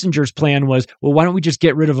what Kissinger's plan was, well, why don't we just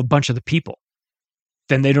get rid of a bunch of the people?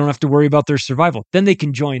 Then they don't have to worry about their survival. Then they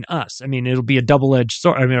can join us. I mean, it'll be a double-edged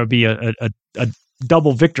sword. It'll be a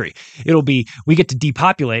double victory. It'll be, we get to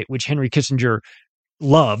depopulate, which Henry Kissinger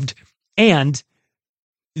loved, and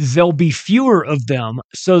there'll be fewer of them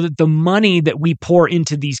so that the money that we pour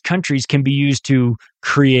into these countries can be used to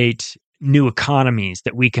create new economies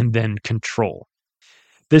that we can then control.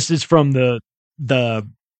 This is from the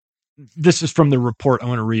report. I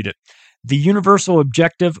want to read it. The universal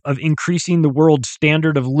objective of increasing the world's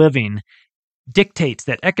standard of living dictates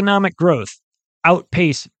that economic growth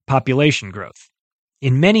outpace population growth.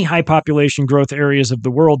 In many high population growth areas of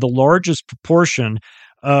the world, the largest proportion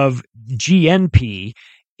of GNP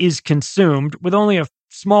is consumed with only a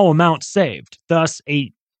small amount saved. Thus,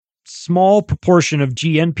 a small proportion of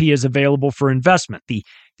GNP is available for investment, the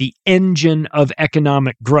engine of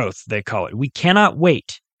economic growth, they call it. We cannot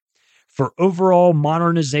wait for overall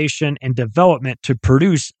modernization and development to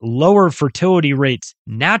produce lower fertility rates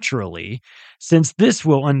naturally, since this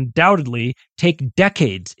will undoubtedly take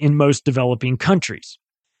decades in most developing countries,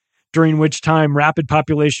 during which time rapid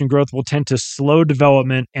population growth will tend to slow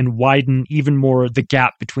development and widen even more the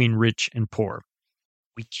gap between rich and poor.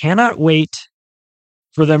 We cannot wait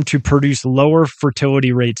for them to produce lower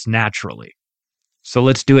fertility rates naturally. So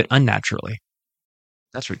let's do it unnaturally.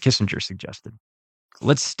 That's what Kissinger suggested.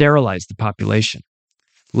 Let's sterilize the population.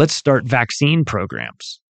 Let's start vaccine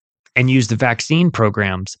programs and use the vaccine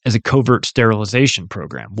programs as a covert sterilization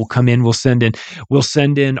program. We'll come in, we'll send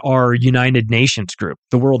in our United Nations group,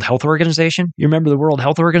 the World Health Organization. You remember the World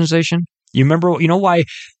Health Organization? You know why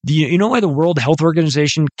the World Health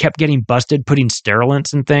Organization kept getting busted putting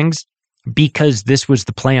sterilants and things? Because this was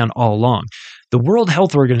the plan all along. The World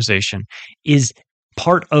Health Organization is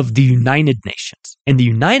part of the United Nations, and the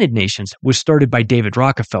United Nations was started by David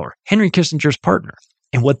Rockefeller, Henry Kissinger's partner.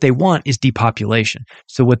 And what they want is depopulation.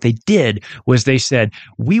 So what they did was they said,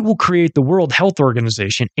 we will create the World Health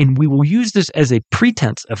Organization and we will use this as a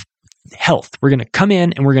pretense of health. We're going to come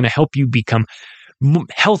in and we're going to help you become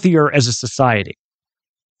healthier as a society.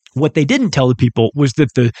 What they didn't tell the people was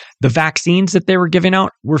that the vaccines that they were giving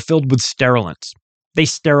out were filled with sterilants. They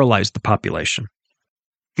sterilized the population.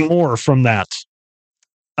 more from that.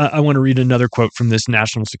 I want to read another quote from this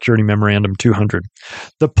National Security Memorandum 200.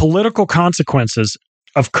 The political consequences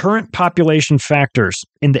of current population factors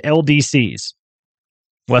in the LDCs,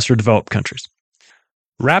 lesser developed countries,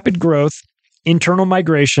 rapid growth, internal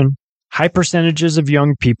migration, high percentages of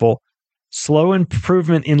young people, slow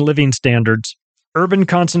improvement in living standards, urban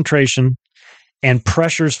concentration, and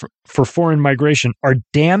pressures for foreign migration are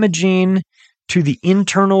damaging to the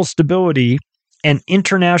internal stability and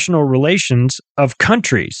international relations of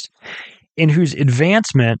countries in whose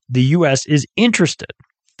advancement the U.S. is interested,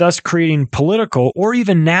 thus creating political or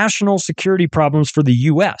even national security problems for the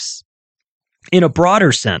U.S. In a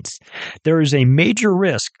broader sense, there is a major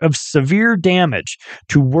risk of severe damage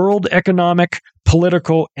to world economic,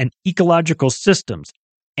 political, and ecological systems.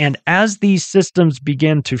 And as these systems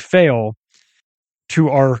begin to fail, to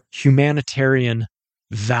our humanitarian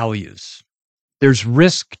values. There's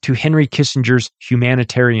risk to Henry Kissinger's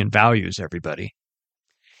humanitarian values, everybody.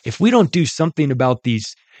 If we don't do something about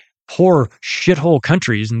these poor shithole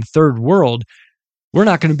countries in the third world, we're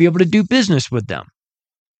not going to be able to do business with them.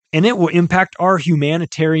 And it will impact our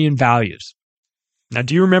humanitarian values. Now,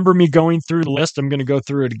 do you remember me going through the list? I'm going to go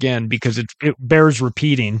through it again because it bears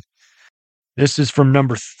repeating. This is from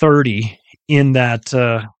number 30 in that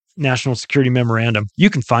National Security Memorandum. You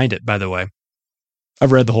can find it, by the way.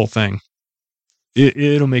 I've read the whole thing.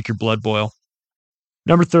 It'll make your blood boil.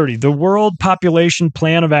 Number 30, the World Population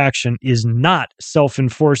Plan of Action is not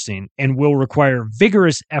self-enforcing and will require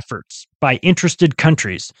vigorous efforts by interested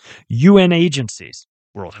countries, UN agencies,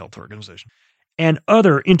 World Health Organization, and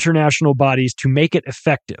other international bodies to make it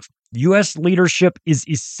effective. U.S. leadership is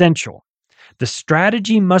essential. The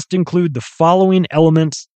strategy must include the following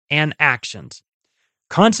elements and actions.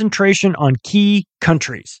 Concentration on key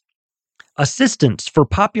countries. Assistance for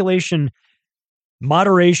population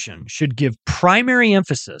moderation should give primary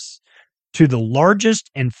emphasis to the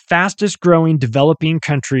largest and fastest growing developing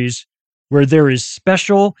countries where there is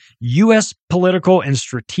special U.S. political and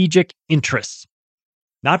strategic interests.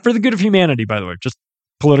 Not for the good of humanity, by the way, just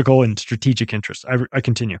political and strategic interests. I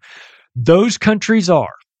continue. Those countries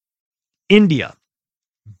are India,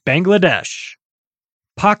 Bangladesh,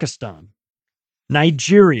 Pakistan,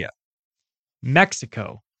 Nigeria,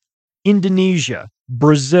 Mexico, Indonesia,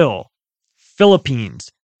 Brazil,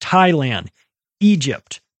 Philippines, Thailand,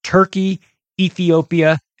 Egypt, Turkey,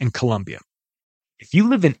 Ethiopia, and Colombia. If you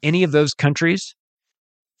live in any of those countries,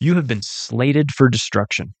 you have been slated for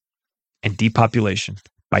destruction and depopulation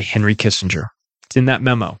by Henry Kissinger. It's in that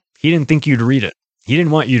memo. He didn't think you'd read it. He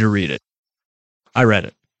didn't want you to read it. I read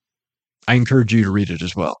it. I encourage you to read it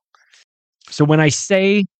as well. So when I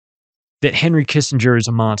say that Henry Kissinger is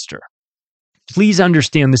a monster, please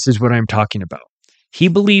understand this is what I'm talking about. He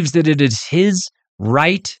believes that it is his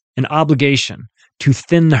right and obligation to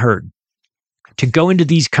thin the herd, to go into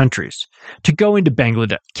these countries, to go into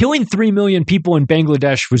Bangladesh. Killing 3 million people in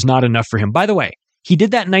Bangladesh was not enough for him. By the way, he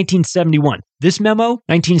did that in 1971. This memo,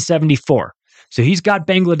 1974. So he's got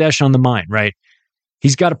Bangladesh on the mind, right?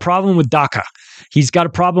 He's got a problem with Dhaka. He's got a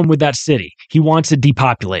problem with that city. He wants it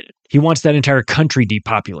depopulated. He wants that entire country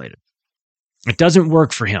depopulated. It doesn't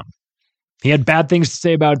work for him. He had bad things to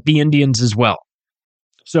say about the Indians as well.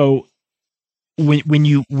 So when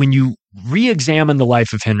you re-examine the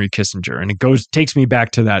life of Henry Kissinger, and it takes me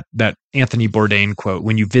back to that Anthony Bourdain quote,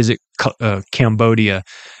 when you visit Cambodia,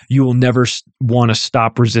 you will never want to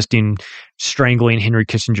stop resisting strangling Henry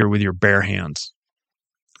Kissinger with your bare hands.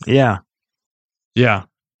 Yeah,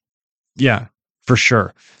 for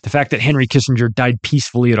sure. The fact that Henry Kissinger died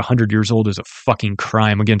peacefully at 100 years old is a fucking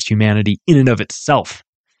crime against humanity in and of itself.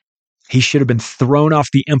 He should have been thrown off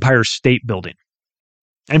the Empire State Building.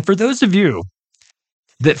 And for those of you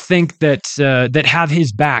that think that have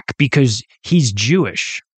his back because he's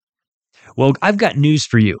Jewish, well, I've got news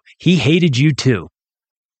for you. He hated you too.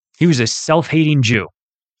 He was a self-hating Jew.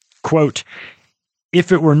 Quote,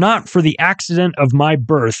 "If it were not for the accident of my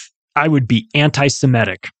birth, I would be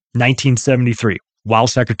anti-Semitic." 1973, while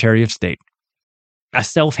Secretary of State. A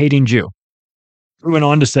self-hating Jew. He went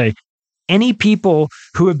on to say, "Any people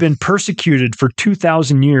who have been persecuted for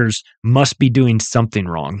 2,000 years must be doing something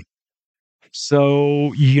wrong."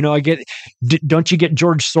 So, don't you get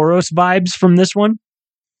George Soros vibes from this one?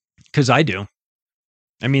 Because I do.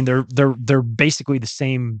 I mean, they're basically the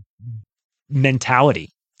same mentality.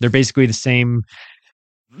 They're basically the same.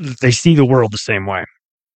 They see the world the same way.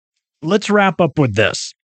 Let's wrap up with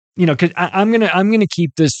this. Because I'm gonna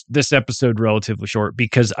keep this episode relatively short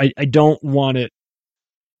because I don't want it.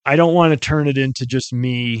 I don't want to turn it into just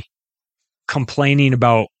me complaining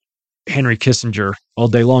about Henry Kissinger all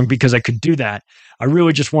day long because I could do that. I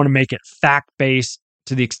really just want to make it fact-based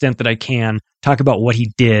to the extent that I can, talk about what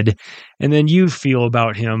he did, and then you feel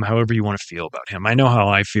about him however you want to feel about him. I know how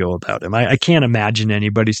I feel about him. I can't imagine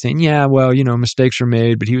anybody saying, yeah, well, mistakes were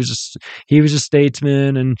made, but he was a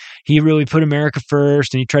statesman, and he really put America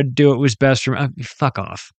first, and he tried to do what was best for him. Fuck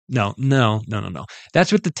off. No.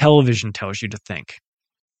 That's what the television tells you to think.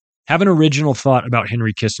 Have an original thought about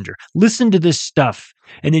Henry Kissinger. Listen to this stuff,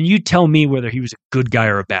 and then you tell me whether he was a good guy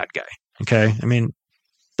or a bad guy. Okay? I mean,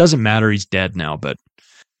 doesn't matter. He's dead now, but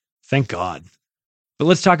thank God. But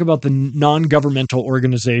let's talk about the non-governmental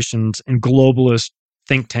organizations and globalist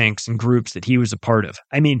think tanks and groups that he was a part of.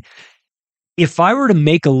 I mean, if I were to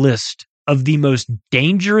make a list of the most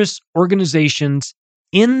dangerous organizations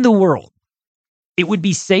in the world, it would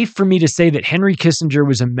be safe for me to say that Henry Kissinger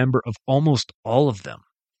was a member of almost all of them.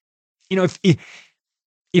 If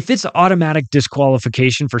it's automatic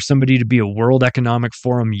disqualification for somebody to be a World Economic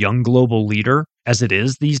Forum young global leader, as it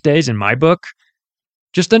is these days in my book,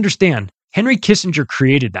 just understand, Henry Kissinger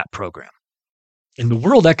created that program. And the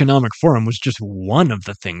World Economic Forum was just one of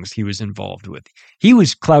the things he was involved with. He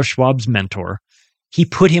was Klaus Schwab's mentor. He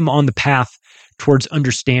put him on the path towards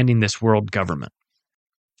understanding this world government.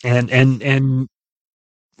 And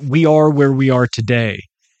we are where we are today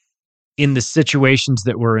in the situations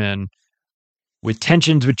that we're in, with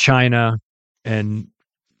tensions with China and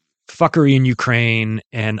fuckery in Ukraine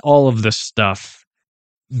and all of this stuff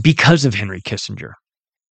because of Henry Kissinger.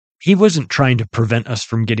 He wasn't trying to prevent us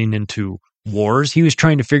from getting into wars. He was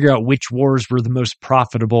trying to figure out which wars were the most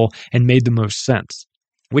profitable and made the most sense.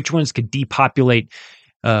 Which ones could depopulate,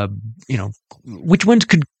 which ones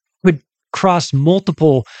could cross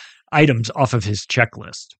multiple items off of his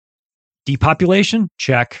checklist. Depopulation?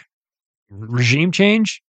 Check. Regime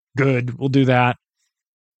change? Good. We'll do that.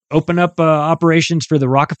 Open up operations for the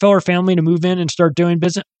Rockefeller family to move in and start doing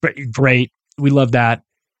business? Great. We love that.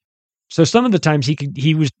 So some of the times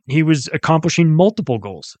he was accomplishing multiple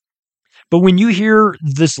goals. But when you hear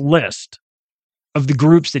this list of the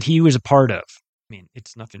groups that he was a part of, I mean,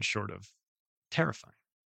 it's nothing short of terrifying.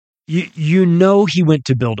 You know he went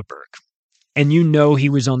to Bilderberg, and you know he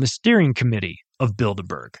was on the steering committee of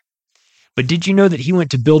Bilderberg. But did you know that he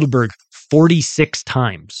went to Bilderberg 46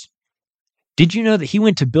 times? Did you know that he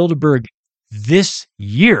went to Bilderberg this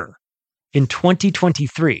year in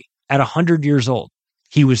 2023 at 100 years old?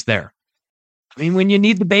 He was there. I mean, when you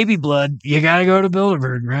need the baby blood, you got to go to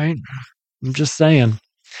Bilderberg, right? I'm just saying.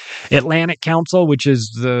 Atlantic Council, which is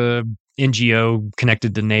the NGO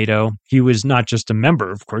connected to NATO, he was not just a member,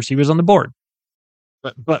 of course, he was on the board.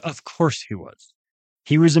 But of course he was.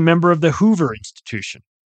 He was a member of the Hoover Institution,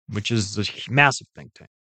 which is a massive think tank.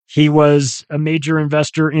 He was a major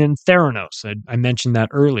investor in Theranos. I mentioned that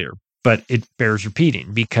earlier, but it bears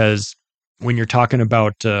repeating because when you're talking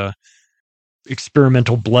about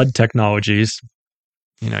experimental blood technologies,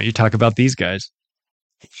 you talk about these guys.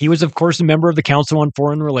 He was, of course, a member of the Council on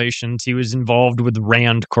Foreign Relations. He was involved with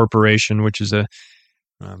RAND Corporation, which is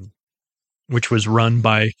which was run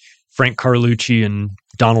by Frank Carlucci and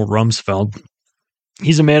Donald Rumsfeld.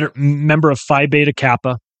 He's a member of Phi Beta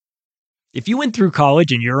Kappa. If you went through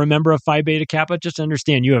college and you're a member of Phi Beta Kappa, just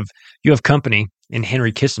understand you have company in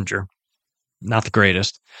Henry Kissinger. Not the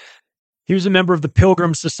greatest. He was a member of the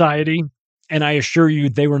Pilgrim Society, and I assure you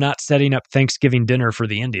they were not setting up Thanksgiving dinner for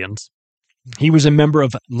the Indians. He was a member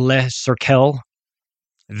of Le Cercle,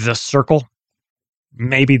 the Circle,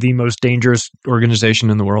 maybe the most dangerous organization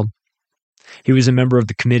in the world. He was a member of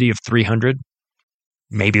the Committee of 300,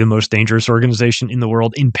 maybe the most dangerous organization in the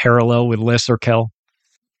world, in parallel with Le Cercle.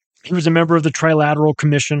 He was a member of the Trilateral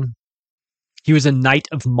Commission. He was a Knight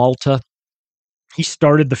of Malta. He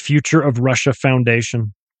started the Future of Russia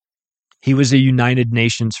Foundation. He was a United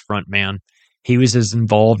Nations frontman. He was as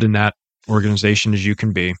involved in that organization as you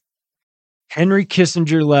can be. Henry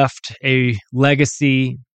Kissinger left a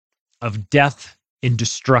legacy of death and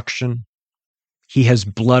destruction. He has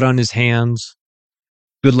blood on his hands.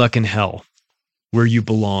 Good luck in hell, where you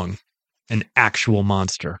belong, an actual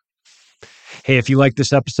monster. Hey, if you like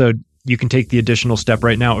this episode, you can take the additional step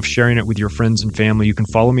right now of sharing it with your friends and family. You can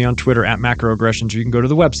follow me on Twitter at Macroaggressions, or you can go to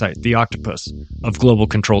the website,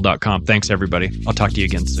 theoctopusofglobalcontrol.com. Thanks, everybody. I'll talk to you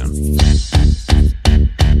again soon.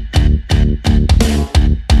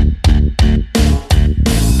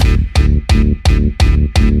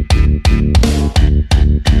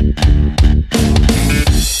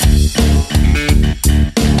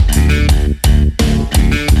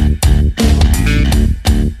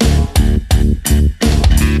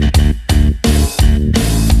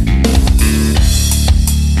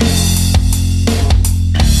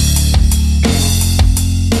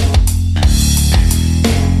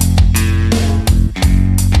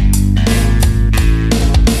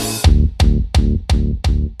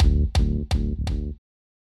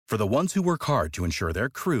 For the ones who work hard to ensure their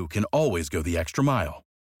crew can always go the extra mile,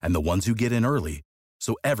 and the ones who get in early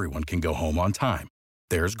so everyone can go home on time,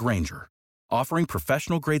 there's Grainger, offering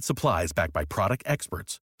professional-grade supplies backed by product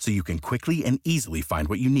experts so you can quickly and easily find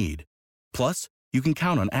what you need. Plus, you can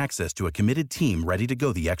count on access to a committed team ready to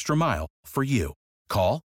go the extra mile for you.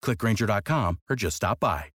 Call, click Grainger.com, or just stop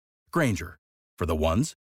by. Grainger, for the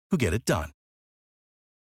ones who get it done.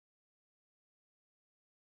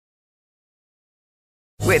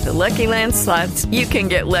 With the Lucky Land Slots, you can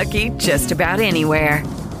get lucky just about anywhere.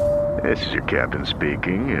 This is your captain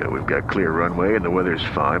speaking. We've got clear runway and the weather's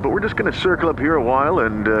fine, but we're just going to circle up here a while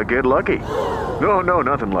and get lucky. No,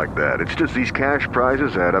 nothing like that. It's just these cash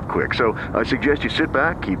prizes add up quick. So I suggest you sit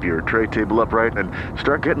back, keep your tray table upright, and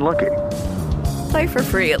start getting lucky. Play for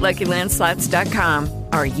free at LuckyLandSlots.com.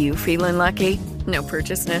 Are you feeling lucky? No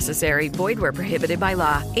purchase necessary. Void where prohibited by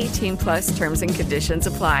law. 18+ terms and conditions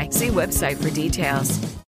apply. See website for details.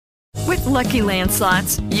 With Lucky Land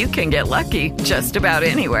Slots, you can get lucky just about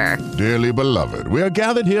anywhere. Dearly beloved, we are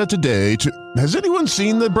gathered here today to... Has anyone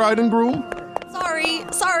seen the bride and groom?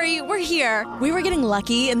 Sorry, we're here. We were getting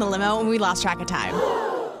lucky in the limo and we lost track of time.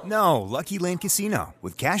 No, Lucky Land Casino,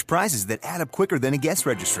 with cash prizes that add up quicker than a guest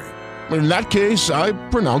registry. In that case, I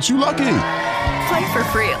pronounce you lucky. Play for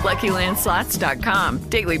free at LuckyLandSlots.com.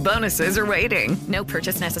 Daily bonuses are waiting. No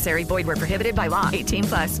purchase necessary. Void where prohibited by law.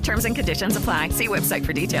 18+. Terms and conditions apply. See website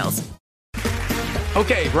for details.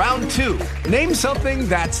 Okay, round 2. Name something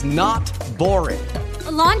that's not boring.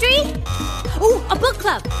 A laundry? Ooh, a book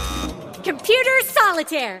club. Computer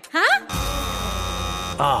solitaire, huh?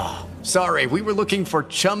 Ah, oh, sorry. We were looking for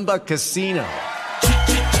Chumba Casino.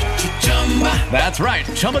 That's right.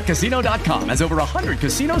 ChumbaCasino.com has over 100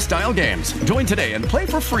 casino-style games. Join today and play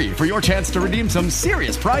for free for your chance to redeem some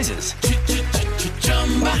serious prizes.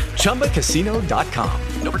 ChumbaCasino.com.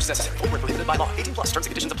 No purchase necessary. Void where prohibited by law. 18+. Terms and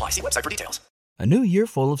conditions apply. See website for details. A new year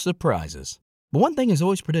full of surprises. But one thing is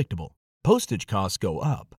always predictable. Postage costs go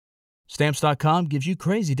up. Stamps.com gives you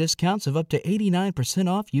crazy discounts of up to 89%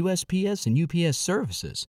 off USPS and UPS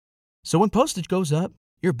services. So when postage goes up,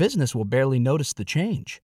 your business will barely notice the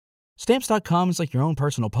change. Stamps.com is like your own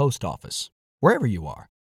personal post office, wherever you are.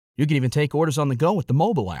 You can even take orders on the go with the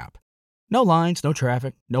mobile app. No lines, no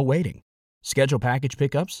traffic, no waiting. Schedule package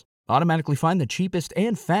pickups, automatically find the cheapest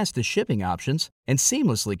and fastest shipping options, and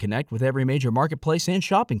seamlessly connect with every major marketplace and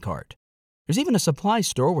shopping cart. There's even a supply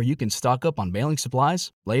store where you can stock up on mailing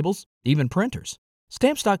supplies, labels, even printers.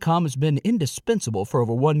 Stamps.com has been indispensable for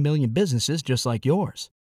over 1 million businesses just like yours.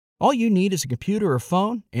 All you need is a computer or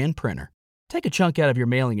phone and printer. Take a chunk out of your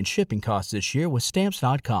mailing and shipping costs this year with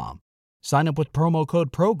Stamps.com. Sign up with promo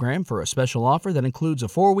code PROGRAM for a special offer that includes a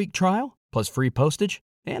 4-week trial, plus free postage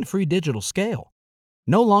and free digital scale.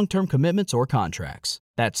 No long-term commitments or contracts.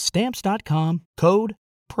 That's Stamps.com, code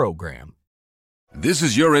PROGRAM. This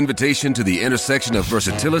is your invitation to the intersection of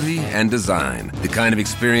versatility and design. The kind of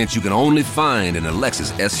experience you can only find in a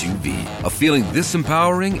Lexus SUV. A feeling this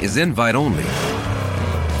empowering is invite only.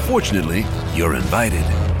 Fortunately, you're invited.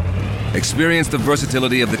 Experience the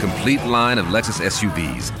versatility of the complete line of Lexus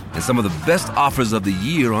SUVs and some of the best offers of the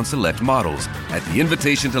year on select models at the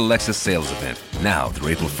Invitation to Lexus sales event, now through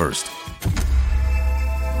April 1st.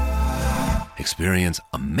 Experience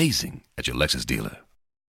amazing at your Lexus dealer.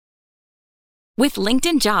 With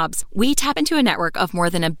LinkedIn Jobs, we tap into a network of more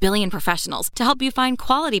than 1 billion professionals to help you find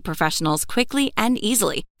quality professionals quickly and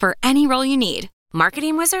easily for any role you need.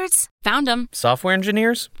 Marketing wizards? Found them. Software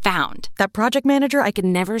engineers? Found. That project manager I could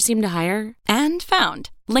never seem to hire? And found.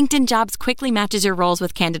 LinkedIn Jobs quickly matches your roles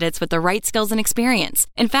with candidates with the right skills and experience.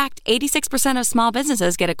 In fact, 86% of small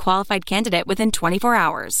businesses get a qualified candidate within 24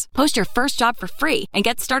 hours. Post your first job for free and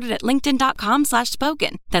get started at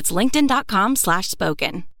linkedin.com/spoken. That's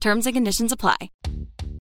linkedin.com/spoken. Terms and conditions apply.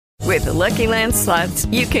 With the Lucky Land Slots,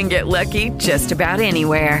 you can get lucky just about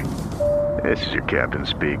anywhere. This is your captain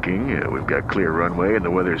speaking. We've got clear runway and the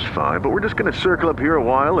weather's fine, but we're just going to circle up here a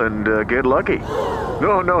while and get lucky.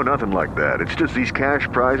 No, nothing like that. It's just these cash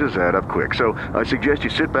prizes add up quick. So I suggest you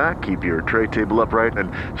sit back, keep your tray table upright,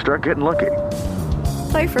 and start getting lucky.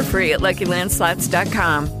 Play for free at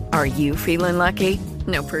LuckyLandSlots.com. Are you feeling lucky?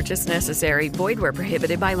 No purchase necessary. Void where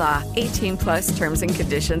prohibited by law. 18+ terms and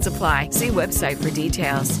conditions apply. See website for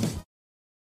details.